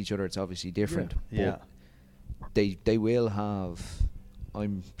against each other, it's obviously different. Yeah. But they will have,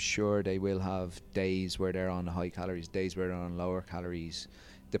 I'm sure they will have days where they're on high calories, days where they're on lower calories,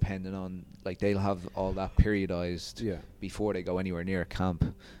 depending on, like, they'll have all that periodized before they go anywhere near camp.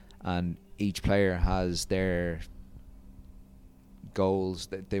 And each player has their goals.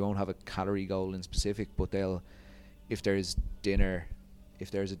 They won't have a calorie goal in specific, but if there's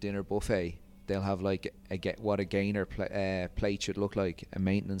a dinner buffet, they'll have like what a gainer plate should look like, a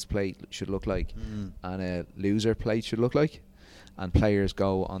maintenance plate should look like, and a loser plate should look like, and players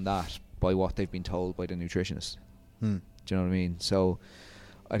go on that by what they've been told by the nutritionist. Do you know what I mean? So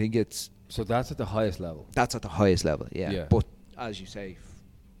I think so that's at the highest level. That's at the highest level, yeah. But as you say,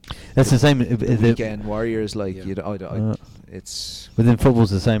 that's the same. The weekend warriors, like it's within football's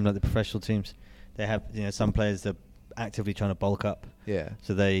the same. Like the professional teams, they have some players that actively trying to bulk up. Yeah.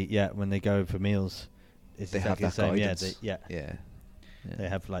 So they when they go for meals, it's exactly the same. Guidance. They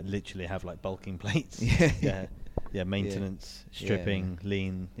have literally have bulking plates. Yeah. Maintenance, stripping,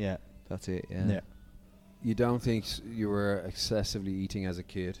 lean. Yeah. That's it. Yeah. You don't think you were excessively eating as a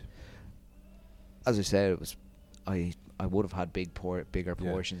kid? As I said, it was. I would have had bigger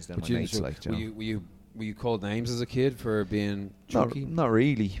portions than my mates. Were you called names as a kid for being chunky? Not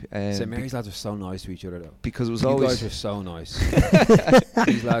really. St. Mary's lads are so nice to each other, though. Because it was you always... guys were so nice.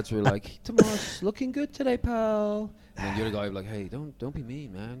 These lads were like, Tomás, looking good today, pal. And the other guy would be like, hey, don't be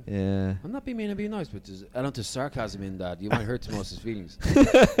mean, man. Yeah. I'm not being mean, I'm being nice, but there's element of sarcasm in that. You might hurt Tomás's feelings.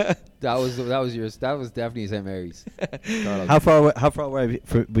 That was definitely St. Mary's. How far away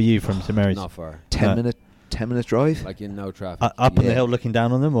were you from St. Mary's? Not far. 10 minute drive? Like in no traffic. Up on the hill looking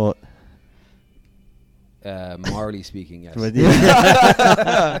down on them, or? Morally speaking, yes.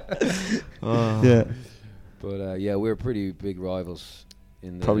 Yeah. But we were pretty big rivals.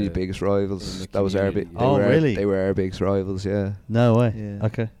 probably the biggest rivals. That was our really? They were our biggest rivals. Yeah. No way. Yeah.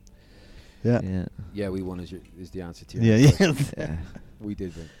 Okay. Yeah. Yeah, we won is the answer to your question. Yeah. We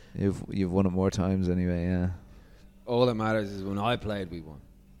did win. You've won it more times anyway. Yeah. All that matters is when I played, we won.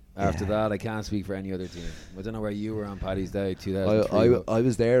 After that, I can't speak for any other team. I don't know where you were on Paddy's Day 2003. I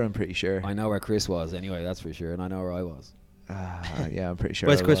was there, I'm pretty sure. I know where Chris was anyway, that's for sure, and I know where I was. Yeah, I'm pretty sure.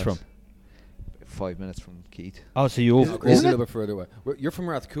 Where's Chris from? 5 minutes from Keith. Oh, so you all... Chris is a little bit further away. You're from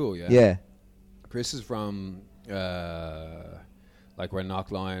Rathcoole, yeah? Yeah. Chris is from, like where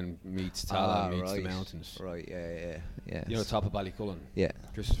Knockline meets Tala meets the mountains. Right, yeah. You know, top of Ballycullen. Yeah.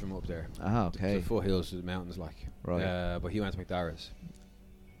 Chris is from up there. Okay. The foothills to the mountains, like. Right. But he went to McDarris.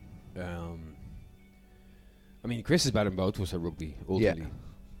 I mean, Chris is better than both of us at rugby, ultimately.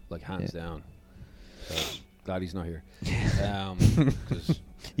 Like, hands down. So, glad he's not here.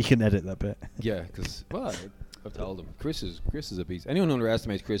 You can edit that bit. Yeah, because, well, I've told him. Chris is a beast. Anyone who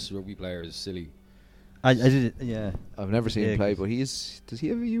underestimates Chris as a rugby player is silly. I did, yeah. I've never seen him play, but does he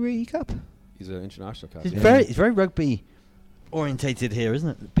have a UAE cap? He's an international captain. He's very rugby orientated here, isn't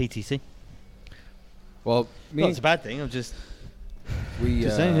it? PTC. Well, it's a bad thing. I'm just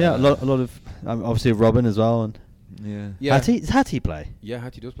saying, a lot of obviously Robin as well, and does Hattie play? Yeah,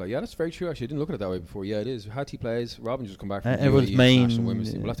 Hattie does play. Yeah, that's very true. Actually, I didn't look at it that way before. Yeah, it is. Hattie plays. Robin just come back from everyone's main national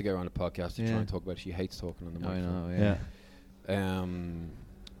women's team. We'll have to get her on the podcast to try and talk about it. She hates talking on the microphone. I know.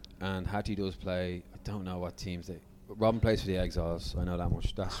 And Hattie does play. I don't know what teams they. Robin plays for the Exiles. I know that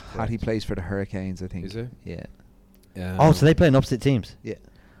much. That's Hattie plays for the Hurricanes, I think. Is it? Yeah. So they play in opposite teams. Yeah.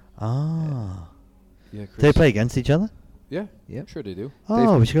 Ah. Yeah. Do they play against each other? Yeah. I'm sure they do.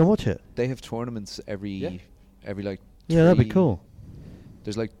 Oh, we should go and watch it. They have tournaments every like. Yeah, that'd be cool.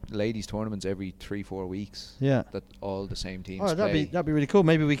 There's like ladies tournaments every 3-4 weeks. Yeah. That all the same teams. Oh, that'd be really cool.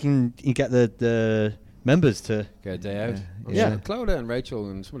 Maybe we can get the members to get a day out. Yeah. Clodagh and Rachel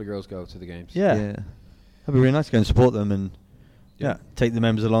and some of the girls go to the games. Yeah. That'd be really nice to go and support them and take the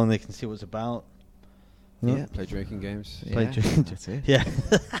members along. They can see what it's about. Yeah. Play drinking games. Play drinking. That's it. Yeah.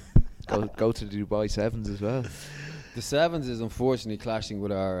 go to the Dubai Sevens as well. The Sevens is unfortunately clashing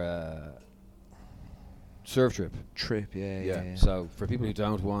with our surf trip. Yeah. So for people who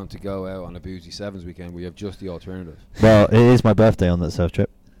don't want to go out on a boozy Sevens weekend, we have just the alternative. Well, it is my birthday on that surf trip.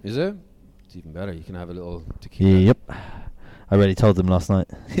 Is it? It's even better. You can have a little tequila. Yep. I already told them last night.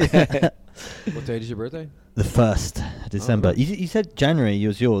 What date is your birthday? The 1st December. Oh, you said January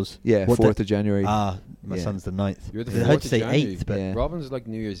was yours. Yeah, 4th of January. My son's the 9th. You're the 4th I heard of say January. 8th, but Robin's like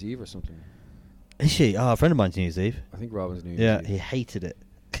New Year's Eve or something. Is she? Oh, a friend of mine's New Year's Eve. I think Robin's New Year's Yeah, Eve. he hated it.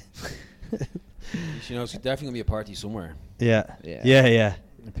 She knows there's definitely going to be a party somewhere. Yeah.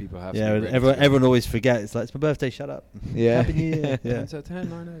 And people have to be ready everyone always forgets. It's like, it's my birthday, shut up. Yeah. Happy New Year. 10 out of 10,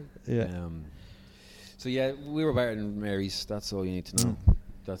 9 out. Yeah. So yeah, we were better than Mary's. That's all you need to know.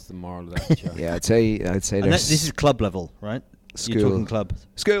 That's the moral of that chat. Yeah, I'd say this is club level, right? School. You're talking club.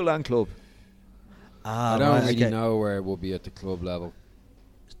 School and club. I don't really know where it will be at the club level.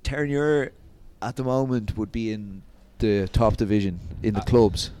 Ternier at the moment would be in the top division in the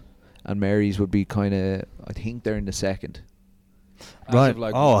clubs, and Mary's would be kind of, I think they're in the second. Right.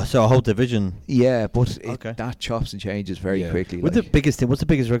 So a whole division. Yeah, but that chops and changes very quickly. What's the biggest team? What's the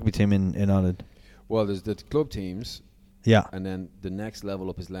biggest rugby team in Ireland? Well, there's the club teams. Yeah. And then the next level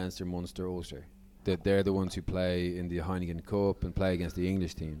up is Leinster, Munster, Ulster. They're the ones who play in the Heineken Cup and play against the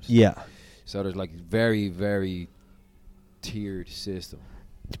English teams. Yeah. So there's like very, very tiered system.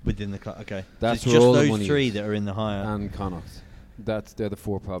 Within the club, okay. That's so where all just the those money three is. That are in the higher. And Connacht. They're the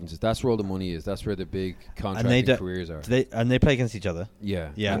 4 provinces. That's where all the money is. That's where the big contracting careers are. They play against each other?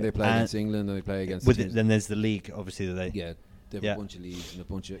 Yeah. And they play against England and they play against then there's the league, obviously. They have a bunch of leagues and a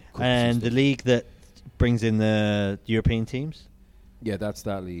bunch of cups and the league that brings in the European teams? Yeah, that's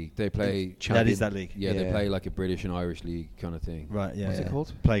that league. They play... That is that league. Yeah, they play like a British and Irish league kind of thing. Right, yeah. What's it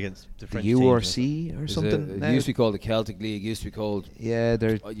called? Play against the French URC or something? It used to be called the Celtic League. It used to be called... Yeah,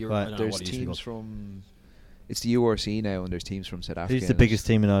 there's teams from... It's the URC now, and there's teams from South Africa. Who's the biggest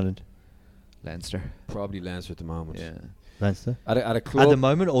team in Ireland? Leinster. Probably Leinster at the moment. Yeah. Leinster? At a club... At the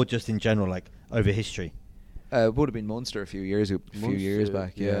moment, or just in general, like over history? It would have been Munster a few years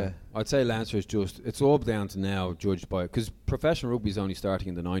back. Yeah. I'd say Leinster is it's all down to now judged by, because professional rugby is only starting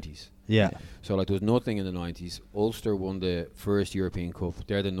in the 90s. Yeah. So like there was nothing in the 90s. Ulster won the first European Cup.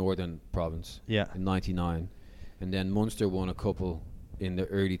 They're the northern province. Yeah. In 99, and then Munster won a couple in the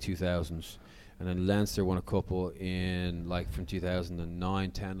early 2000s, and then Leinster won a couple in like from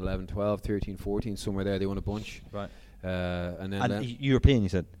 2009, 10, 11, 12, 13, 14, somewhere there. They won a bunch. Right. And then European, you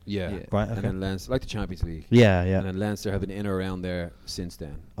said? Yeah. Right, okay. And then Leinster, like the Champions League. Yeah. And then Leinster have been in or around there since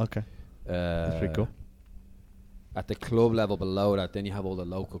then. Okay. That's pretty cool. At the club level below that, then you have all the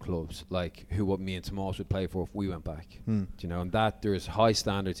local clubs, like what me and Tomás would play for if we went back. Do you know, and that there's high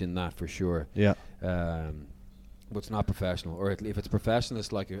standards in that for sure. Yeah. But it's not professional, or if it's professional,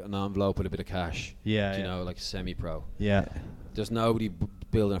 it's like an envelope with a bit of cash. Yeah. You know, like semi-pro. Yeah. There's nobody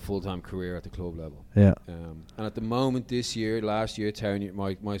building a full-time career at the club level. Yeah. And at the moment, this year, last year,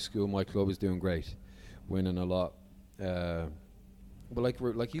 my school, my club is doing great, winning a lot. But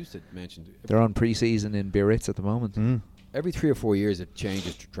like you said, mentioned, they're on pre-season in Biarritz at the moment. Every 3 or 4 years, it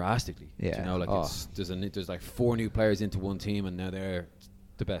changes drastically. Yeah. You know, like there's like 4 new players into one team, and now they're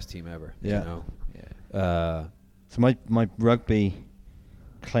the best team ever. Yeah. You know? Yeah. So my rugby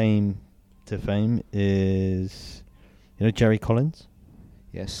claim to fame is, you know, Jerry Collins.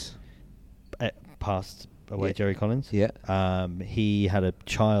 Yes. Passed away, Jerry Collins. Yeah. He had a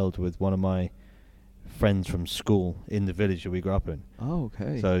child with one of my friends from school in the village that we grew up in. Oh,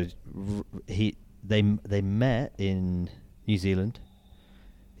 okay. So they met in New Zealand.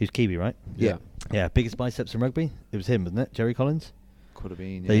 He was Kiwi, right? Yeah. Yeah, biggest biceps in rugby. It was him, wasn't it? Jerry Collins? Could have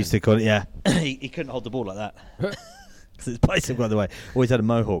been, yeah. They used to call it, yeah. he couldn't hold the ball like that. Because his bicep got in the way. Always had a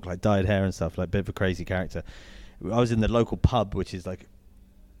mohawk, like dyed hair and stuff, like a bit of a crazy character. I was in the local pub, which is like,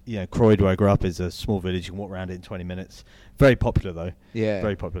 you know, Croyd, where I grew up, is a small village. You can walk around it in 20 minutes. Very popular, though. Yeah.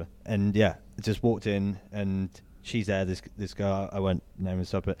 Very popular. And, yeah, just walked in, and she's there, this girl, I won't name and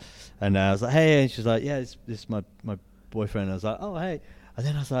stuff, and I was like, hey, and she's like, yeah, this is my boyfriend. And I was like, oh, hey. And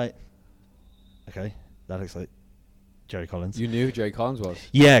then I was like, okay, that looks like Jerry Collins. You knew who Jerry Collins was?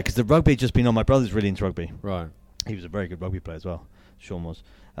 Yeah, because the rugby had just been on. My brother's really into rugby. Right. He was a very good rugby player as well. Sean was.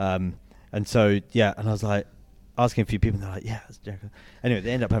 And so, yeah, and I was like, asking a few people, and they're like, yeah, that's Jerry Collins. Anyway,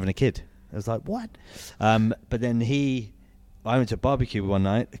 they ended up having a kid. I was like, what? But then I went to a barbecue one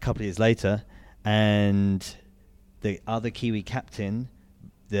night, a couple of years later, and the other Kiwi captain,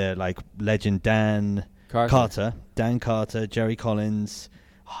 the like legend Dan Carter, Jerry Collins,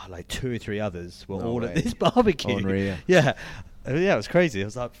 like 2 or 3 others were all at this barbecue. Unreal. Yeah. It was crazy. I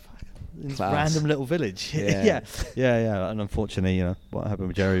was like, fuck, this Class. random little village. Yeah. yeah. And unfortunately, you know, what happened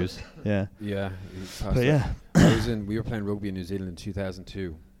with Jerry was, yeah. Yeah. But yeah. We were playing rugby in New Zealand in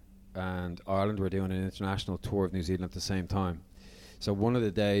 2002, and Ireland were doing an international tour of New Zealand at the same time. So one of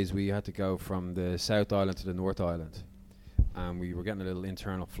the days we had to go from the South Island to the North Island, and we were getting a little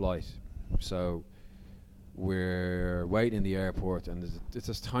internal flight. So we're waiting in the airport, and it's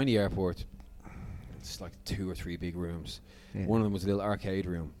this tiny airport. It's like 2 or 3 big rooms. Yeah. One of them was a little arcade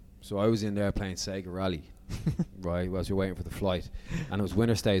room. So I was in there playing Sega Rally, right, whilst we were waiting for the flight. And it was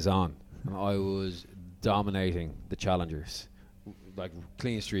Winner Stays On. And I was dominating the challengers. Like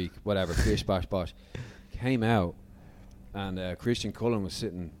clean streak, whatever, bish, bash, bosh. Came out, and Christian Cullen was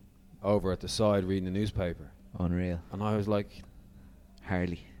sitting over at the side reading the newspaper. Unreal. And I was like,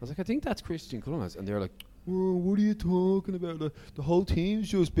 Harley. I was like, I think that's Christian Cullen. And they were like, oh, what are you talking about? The whole team's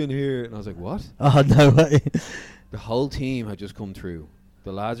just been here. And I was like, what? Oh, no way. The whole team had just come through.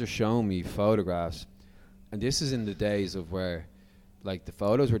 The lads are showing me photographs. And this is in the days of where, like, the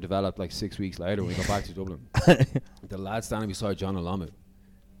photos were developed like 6 weeks later when we got back to Dublin. The lad standing beside John Alamu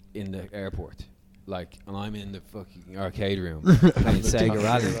in the airport. Like, and I'm in the fucking arcade room playing Sega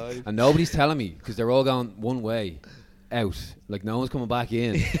Rally. And nobody's telling me because they're all going one way out. Like, no one's coming back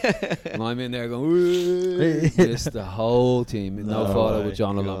in. And I'm in there going, just the whole team. No photo with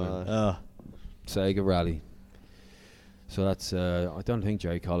John Alamu. Sega Rally. So that's, I don't think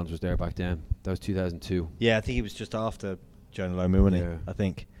Jerry Collins was there back then. That was 2002. Yeah, I think he was just after John Alamu, wasn't he? I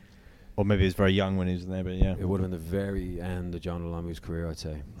think. Or maybe he was very young when he was there, but yeah. It would have been the very end of John Alamu's career, I'd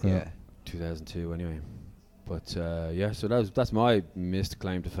say. Yeah. 2002 anyway. But yeah, so that's my missed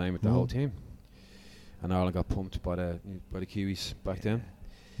claim to fame with the whole team. And Ireland got pumped by the Kiwis back then.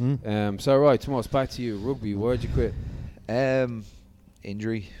 So right, Tomás, back to you. Rugby, why'd you quit?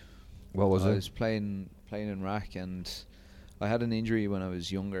 Injury. What was it? I was playing in rack, and I had an injury when I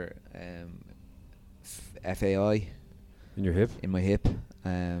was younger. FAI. In your hip? In my hip.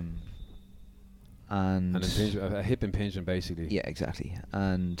 And a hip impingement, basically. Yeah, exactly.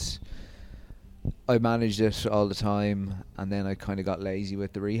 And I managed it all the time, and then I kind of got lazy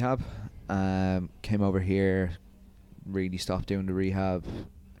with the rehab. Came over here, really stopped doing the rehab,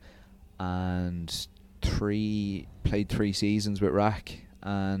 and played 3 seasons with rack.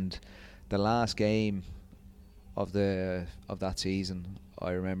 And the last game of that season,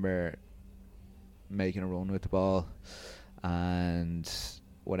 I remember making a run with the ball, and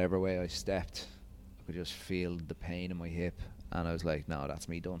whatever way I stepped, I could just feel the pain in my hip, and I was like, no, that's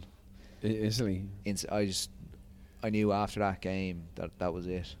me done. Instantly? I knew after that game that was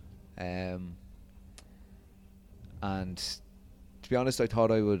it. And to be honest, I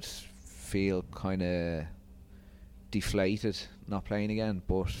thought I would feel kind of deflated not playing again,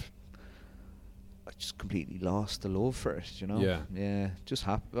 but I just completely lost the love for it, you know. Yeah, just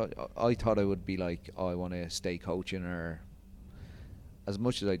I thought I would be like, oh, I want to stay coaching, or as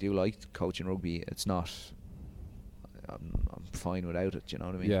much as I do like coaching rugby, it's not. I'm fine without it. You know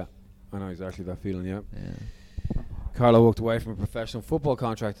what I mean? Yeah, I know exactly that feeling. Yeah. Carlo walked away from a professional football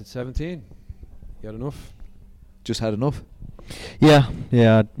contract at 17. You had enough? Just had enough? Yeah.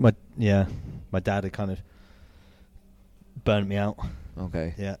 My dad had kind of burnt me out.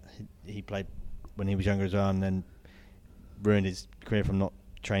 Okay. Yeah, he played when he was younger as well, and then ruined his career from not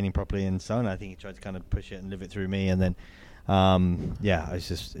training properly and so on. I think he tried to kind of push it and live it through me, and then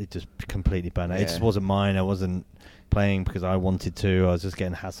it just completely burned out. It just wasn't mine. I wasn't playing because I wanted to. I was just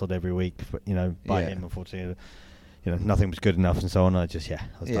getting hassled every week, by him. Unfortunately, nothing was good enough and so on. I was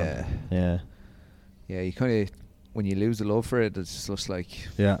done. Yeah, you kind of, when you lose the love for it, it's just like,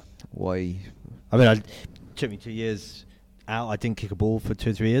 why? I mean, it took me 2 years out. I didn't kick a ball for 2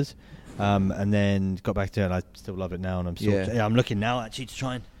 or 3 years, and then got back to it, and I still love it now, and I'm still I'm looking now actually to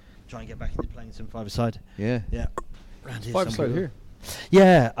try and get back into playing some five-a-side. Yeah. Five-a-side here.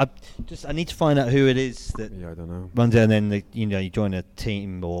 Yeah, I need to find out who it is that I don't know. runs it, and then you join a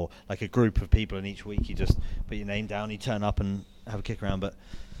team or like a group of people, and each week you just put your name down, you turn up and have a kick around. But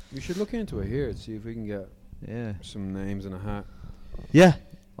we should look into it here and see if we can get some names in a hat. Yeah,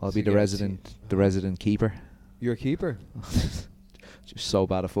 I'll be the resident keeper. You're a keeper. Just so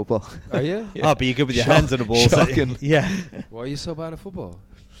bad at football. Are you? Oh, but you're good with your hands on the ball. Shocking. Why are you so bad at football?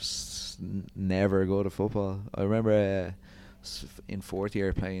 Never good at football. I remember in fourth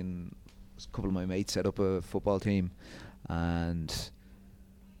year playing, a couple of my mates set up a football team, and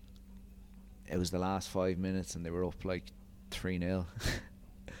it was the last 5 minutes and they were up like 3-0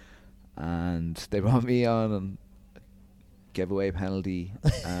 and they brought me on and gave away a penalty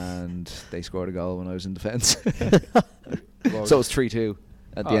and they scored a goal when I was in defence. So it was 3-2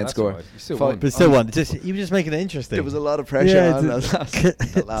 at the end score. Right. You still won. But still won. You were just making it interesting. There was a lot of pressure on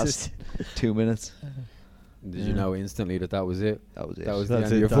the last 2 minutes. Did you know instantly that was it? That was it. That was the end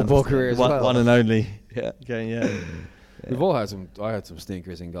of your football career as well. One and only. Yeah. Okay, We've all had some. I had some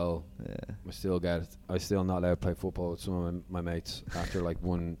stinkers in goal. Yeah. I still not allowed to play football with some of my mates after like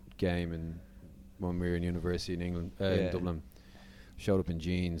one game and when we were in university in England, in Dublin. Showed up in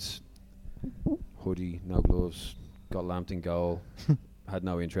jeans, hoodie, no gloves, got lamped in goal. Had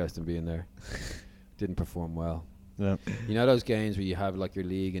no interest in being there. Didn't perform well. Yeah. You know those games where you have like your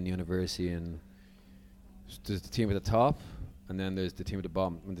league in university and there's the team at the top and then there's the team at the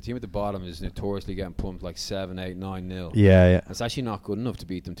bottom. And the team at the bottom is notoriously getting pumped like 7, 8, 9-0. Yeah. It's actually not good enough to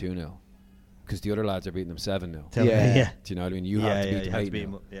beat them 2-0 because the other lads are beating them 7-0. Yeah. Do you know what I mean? You have to beat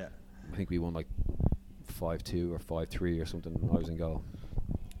them 8-0. Yeah. I think we won like 5-2 or 5-3 or something when I was in goal.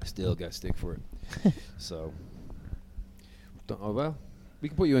 I still get stick for it. So, we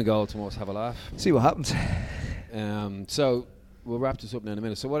can put you in goal, Tomás, have a laugh. See what happens. So we'll wrap this up now in a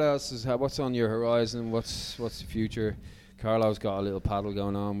minute. So what else is what's on your horizon? What's the future? Carlo's got a little paddle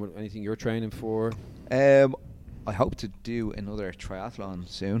going on. Anything you're training for? I hope to do another triathlon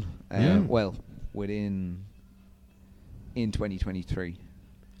soon. Well, in 2023,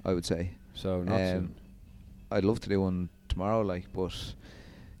 I would say. So not soon. I'd love to do one tomorrow, but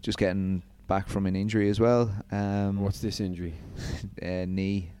just getting back from an injury as well. What's this injury?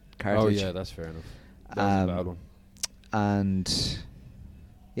 Knee cartilage. Oh yeah, that's fair enough. That was a bad one. And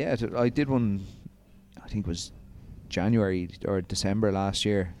I did one, I think it was January or December last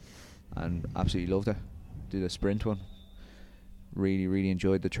year, and absolutely loved it. Did a sprint one. Really, really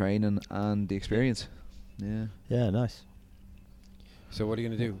enjoyed the training and the experience. Yeah, nice. So what are you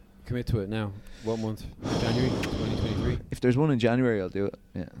going to do? Commit to it now. What month? January 2023? If there's one in January, I'll do it.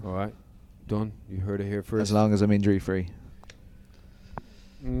 Yeah. All right. Done. You heard it here first. As long as I'm injury free.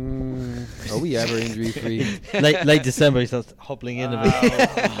 Are we ever injury free? late December, he starts hobbling in a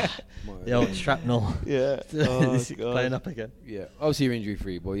bit. The old shrapnel. Yeah. Playing up again. Yeah. Obviously you're injury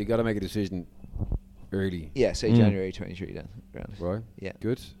free, but you got to make a decision early. Yeah, say January 23 then. Grand. Right. Yeah.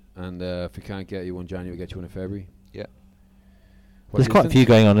 Good. And if we can't get you one January, we'll get you one in February. Yeah. There's quite a few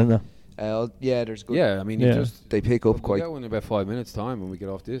going on, isn't there? Yeah, there's good. Yeah, I mean, they pick up we'll quite. We'll get one in about 5 minutes time when we get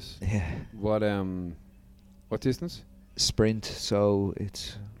off this. Yeah. What distance? Sprint. So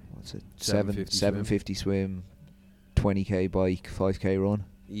it's 750 swim, 20k bike, 5k run.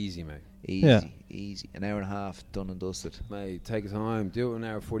 Easy, mate. Easy. An hour and a half, done and dusted. Mate, take your time. Do it in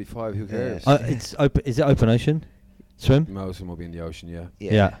an hour 45. Who cares? It's open. Is it open ocean? Swim? Most of them will be in the ocean. Yeah.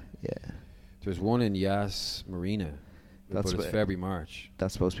 Yeah. There's one in Yas Marina. But it's February, March.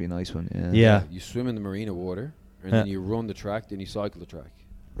 That's supposed to be a nice one. Yeah. You swim in the marina water, and then you run the track, then you cycle the track.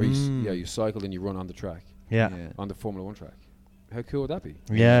 Or you cycle and you run on the track. on the Formula 1 track. How cool would that be?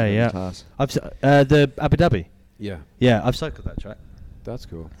 Yeah. Class. The Abu Dhabi. Yeah, I've cycled that track. That's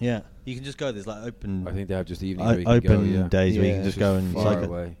cool. Yeah, you can just go. There's like open. I think they have just evening where you can open go, days where you can just go and far cycle.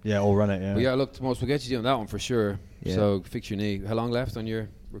 Away. Yeah, or run it. Yeah. But look, Tomas, we'll get you doing that one for sure. Yeah. So fix your knee. How long left on your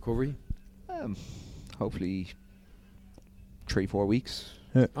recovery? Hopefully 3-4 weeks.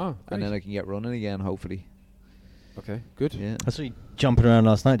 Yeah. Oh, great. And then I can get running again, hopefully. Okay, good. Yeah. I saw you jumping around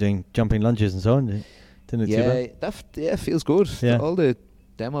last night doing jumping lunges and so on. Didn't it too bad? That feels good. Yeah. All the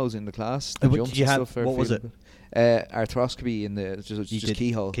demos in the class, the What jumps did you and have? stuff are What was feeling it? good. Arthroscopy in the just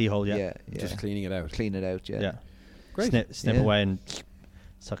keyhole. Keyhole, yeah. Yeah. Just cleaning it out. Clean it out, yeah. Yeah. Great. Snip Yeah. away and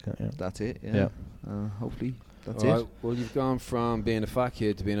suck it. Yeah. That's it, Yeah. yeah. Hopefully that's All right, it. well, you've gone from being a fat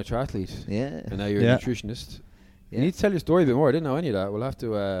kid to being a triathlete. Yeah. And now you're Yeah. a nutritionist. Yeah. You need to tell your story a bit more. I didn't know any of that. We'll have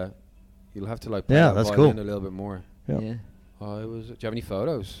to, you'll have to like play Yeah, that that's violin cool. a little bit more. Yeah. Yeah. Do you have any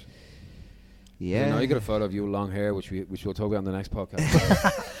photos? Yeah. I know you got a photo of you with long hair, which we'll talk about on the next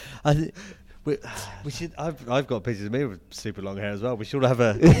podcast. We should. I've got pictures of me with super long hair as well. We should have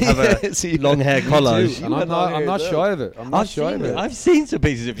a long hair collage. And I'm not shy of it. I'm not shy of it. I've seen some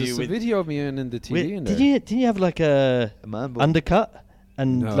pictures of There's you some with video of me in the TV in there. Didn't you have like a man bun. undercut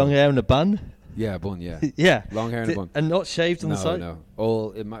and No. long hair and a bun? Yeah, bun, yeah. Yeah. Long hair and a bun. And not shaved on No, the side? no.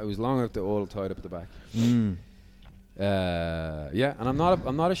 It was long enough to all tied up at the back. Mm. Yeah, and I'm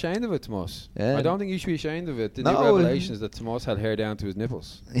not ashamed of it, Tomas. Yeah. I don't think you should be ashamed of it. The No. new revelations that Tomas had hair down to his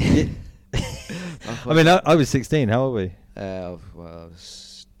nipples. I mean, I was 16. How old were we? Well, I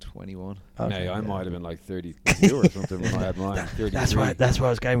was 21. Okay, I yeah. might have been like 32 or something when I had mine. 33. That's right. That's where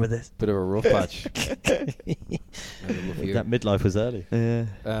I was going with this. Bit of a rough patch. That midlife was early. Yeah.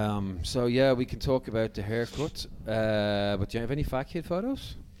 So yeah, we can talk about the haircut. But do you have any fat kid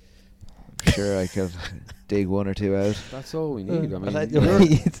photos? I'm sure I could dig one or two out. That's all we need. I mean, like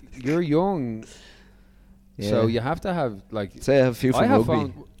you're young, so you have to have like. Say I have a few from I have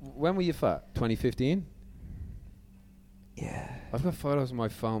rugby. found. When were you fat? 2015. Yeah. I've got photos on my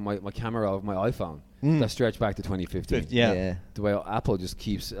phone, my camera of my iPhone that stretch back to 2015. Yeah. The way Apple just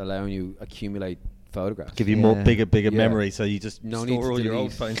keeps allowing you accumulate photographs. Give you more bigger Yeah. memory, so you just No need store to all your delete.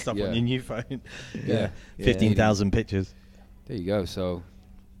 old phone stuff Yeah. on your new phone. Yeah. 15,000 pictures. There you go. So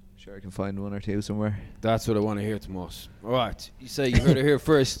Sure I can find one or two somewhere. that's what I want to hear, Tomas. All right. You say you heard it here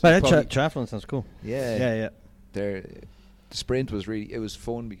first. But Probably- triathlon sounds cool. Yeah. The sprint was it was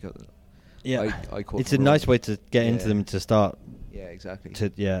fun because Yeah. I could It's a run. nice way to get into Yeah. them to start. Yeah, exactly.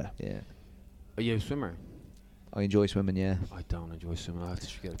 Yeah. Are you a swimmer? I enjoy swimming, yeah. I don't enjoy swimming. I have to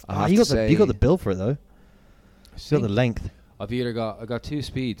forget it. I have you to got say you got the bill for it though. You got the length. I've either got two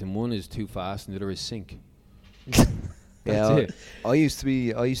speeds, and one is too fast, and the other is sink. Yeah, That's it. I used to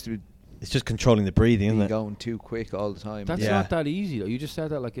be It's just controlling the breathing, isn't it? going too quick all the time. That's Yeah. not that easy, though. You just said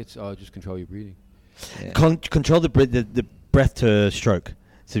that like it's just control your breathing. Yeah. Control the breath to stroke.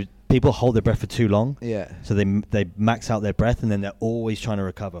 So people hold their breath for too long. Yeah. So they max out their breath, and then they're always trying to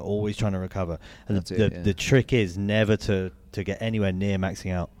recover. And That's it, yeah. the trick is never to get anywhere near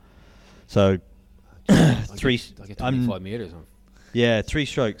maxing out. So I get 25 meters on. Yeah, 3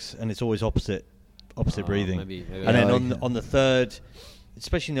 strokes, and it's always opposite breathing. Maybe And then Yeah, on the third,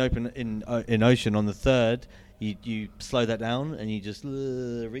 especially in the open in ocean, on the third, you slow that down and you just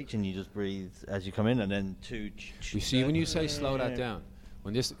reach and you just breathe as you come in, and then 2. You see, when you say slow that down,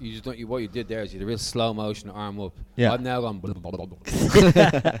 when this you just don't. What you did there is you did a real slow motion, arm up. Yeah. I've now gone.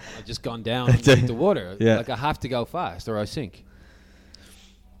 I've just gone down into the water. Yeah. Like I have to go fast or I sink.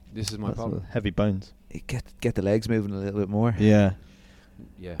 This is my problem. Heavy bones. Get the legs moving a little bit more. Yeah.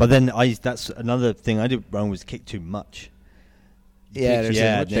 Yeah. But then that's another thing I did wrong, was kick too much.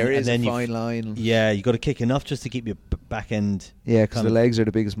 Yeah, there is a you fine line. Yeah, you got to kick enough just to keep your back end. Yeah, because kind the of- legs are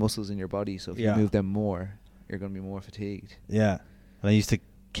the biggest muscles in your body, so if Yeah. you move them more, you're going to be more fatigued. Yeah, and I used to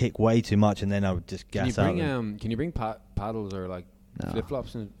kick way too much, and then I would just gas out. Can you bring paddles or like No. flip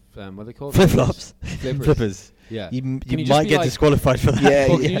flops and what are they called? Flip flops, Flippers. flippers. Yeah. You Can you just might be get like- disqualified for that. Yeah,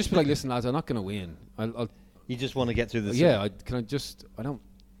 Well, can you just be like, listen, lads, I'm not going to win. I'll You just want to get through the. yeah. I don't.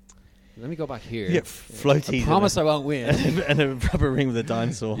 Let me go back here. You get floaties. I promise I won't win. and a rubber ring with a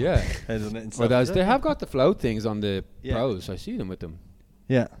dinosaur. Yeah. head on it and Or stuff. they have got the float things on the Yeah. pros. I see them with them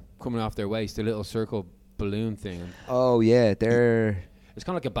Yeah. coming off their waist, the little circle balloon thing. Oh, yeah, they're... It's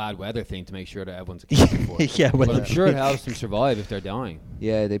kind of like a bad weather thing to make sure that everyone's accounted for. Yeah, But I'm sure it helps them survive if they're dying.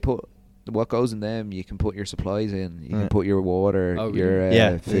 Yeah, they put... What goes in them, you can put your supplies in. You can Right. put your water, Oh, really?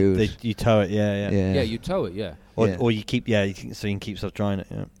 your food. you tow it. Yeah. Yeah, you tow it, yeah. Or Yeah. or you keep so you can keep stuff drying it.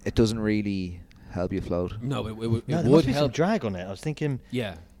 Yeah. It doesn't really help you float. No, it No, would there must be some help. drag on it. I was thinking.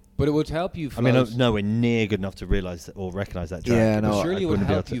 Yeah. But it would help you float. I mean, I'm nowhere near good enough to realise that or recognise that drag. Yeah, no. But surely it would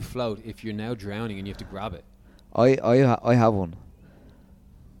help you float if you're now drowning and you have to grab it. I have one,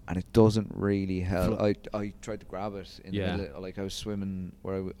 and it doesn't really help. I tried to grab it in the middle. Like I was swimming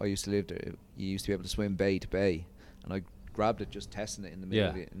where I used to live. There, you used to be able to swim bay to bay, and I grabbed it just testing it in the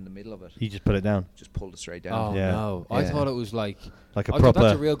middle of it. You just put it down. Just pulled it straight down. Oh no! I thought it was like a proper.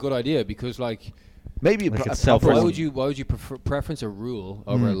 That's a real good idea because like. Maybe like why would you preference a rule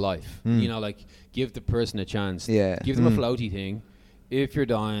over a life? You know, like give the person a chance. Yeah. Give them a floaty thing. If you're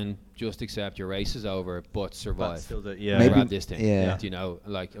dying, just accept your race is over, but survive. Still maybe grab this thing. Yeah. Do you know,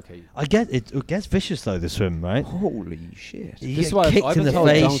 like okay. I get it. It gets vicious though. The swim, right? Holy shit! You this get is why kicked I've in been the told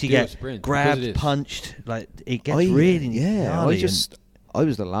face. don't You do a get sprint grabbed, punched. Like it gets really gnarly. I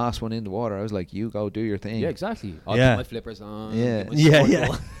was the last one in the water. I was like, "You go do your thing." Yeah, exactly. I'll put my flippers on.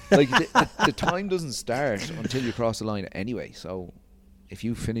 Yeah. Like the time doesn't start until you cross the line anyway. So if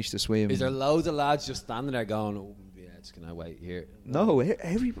you finish the swim, is there loads of lads just standing there going, "Oh, yeah, it's gonna wait here"? No,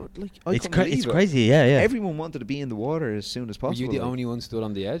 everybody like it's crazy. Yeah. Everyone wanted to be in the water as soon as possible. Were you the only one stood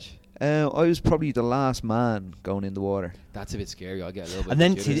on the edge? I was probably the last man going in the water. That's a bit scary. I get a little bit. And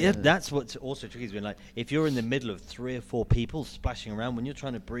then that's what's also tricky is when like if you're in the middle of 3 or 4 people splashing around when you're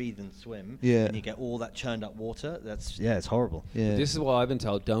trying to breathe and swim, and you get all that churned up water. It's horrible. Yeah. This is why I've been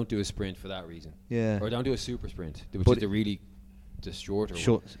told don't do a sprint for that reason. Yeah. Or don't do a super sprint, which is the really shorter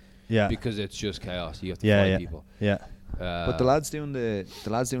one. Yeah. Because it's just chaos. You have to fight people. Yeah. But the lads doing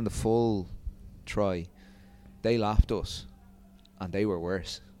the full try, they lapped us, and they were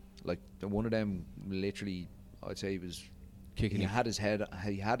worse. Like one of them, literally, I'd say he was kicking. He had his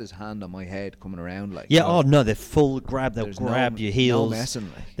hand on my head coming around like. Yeah. Oh no, they're full grab. They'll grab your heels. No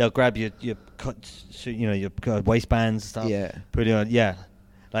messing. Like. They'll grab your your waistbands and stuff. Yeah. Pretty much. Yeah.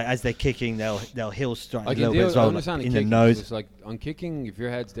 Like as they're kicking, they'll heel strike a little bit as well, like in the kicking, nose. it's like on kicking, if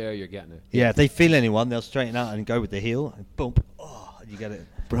your head's there, you're getting it. Yeah. If they feel anyone, they'll straighten out and go with the heel. And boom. Oh, you get it.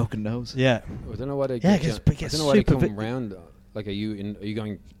 Broken nose. Yeah. I don't know why they. Yeah. I don't know why they come round. Like, are you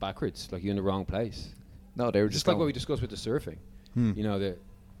going backwards? Like, you're in the wrong place? No, they were just like what we discussed with the surfing. You know,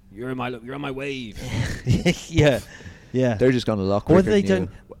 you're on my wave. Yeah. They're just going to lock. Or they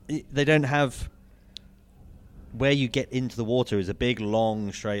don't have. Where you get into the water is a big,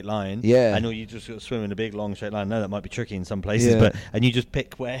 long, straight line. Yeah. And you just swim in a big, long, straight line. No, that might be tricky in some places, and you just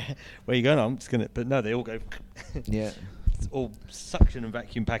pick where you're going. I'm just gonna. But no, they all go. Yeah. All suction and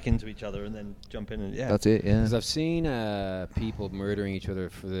vacuum pack into each other and then jump in and that's it. Yeah, because I've seen people murdering each other,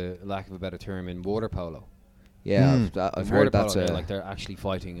 for the lack of a better term, in water polo. Yeah, I've heard that's like they're actually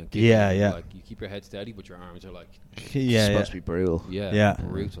fighting. And Like you keep your head steady, but your arms are like. It's supposed to be brutal. Yeah,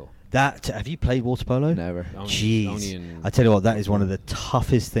 brutal. Have you played water polo? Never. Jeez, I tell you what, that is one of the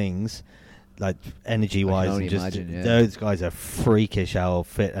toughest things. Like energy wise, and just those guys are freakish how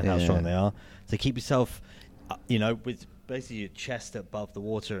fit and how strong they are. So keep yourself, with basically your chest above the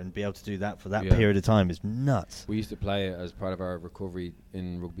water and be able to do that for that period of time is nuts. We used to play it as part of our recovery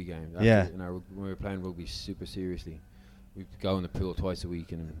in rugby games. When we were playing rugby super seriously, we'd go in the pool twice a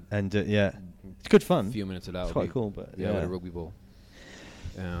week and it's good fun. A few minutes of that. It's quite cool, but with a rugby ball.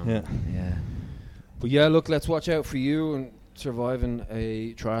 Yeah. But look, let's watch out for you and surviving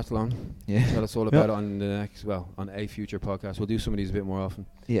a triathlon. Yeah. Tell us all about it on the next, on a future podcast. We'll do some of these a bit more often.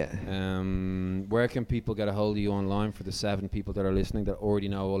 Yeah. Where can people get a hold of you online for the 7 people that are listening that already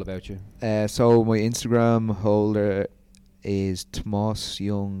know all about you? So my Instagram holder is Tomas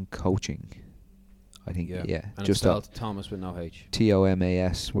Young Coaching. I think, and just it's spelled Thomas with no H.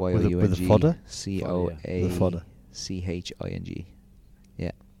 TOMASYOUNG with a fodder? COACHING.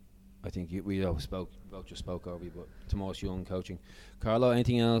 Yeah. I think we just spoke over you, but Tomas Young Coaching. Carlo,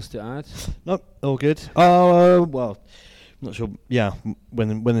 anything else to add? No, all good. Well, I'm not sure. Yeah,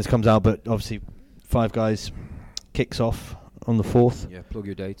 when this comes out, but obviously, 5 Guys kicks off on the 4th. Yeah, plug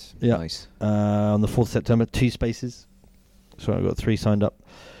your dates. Yeah, nice. On the 4th September, 2 spaces. So I've got 3 signed up,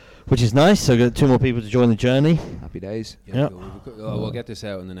 which is nice. So I've got 2 more people to join the journey. Happy days. Yeah. We'll get this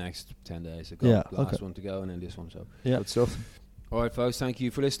out in the next 10 days. Last one to go and then this one. So good stuff. All right, folks. Thank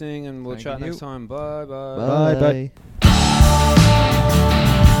you for listening, and we'll chat next time. Bye. Bye.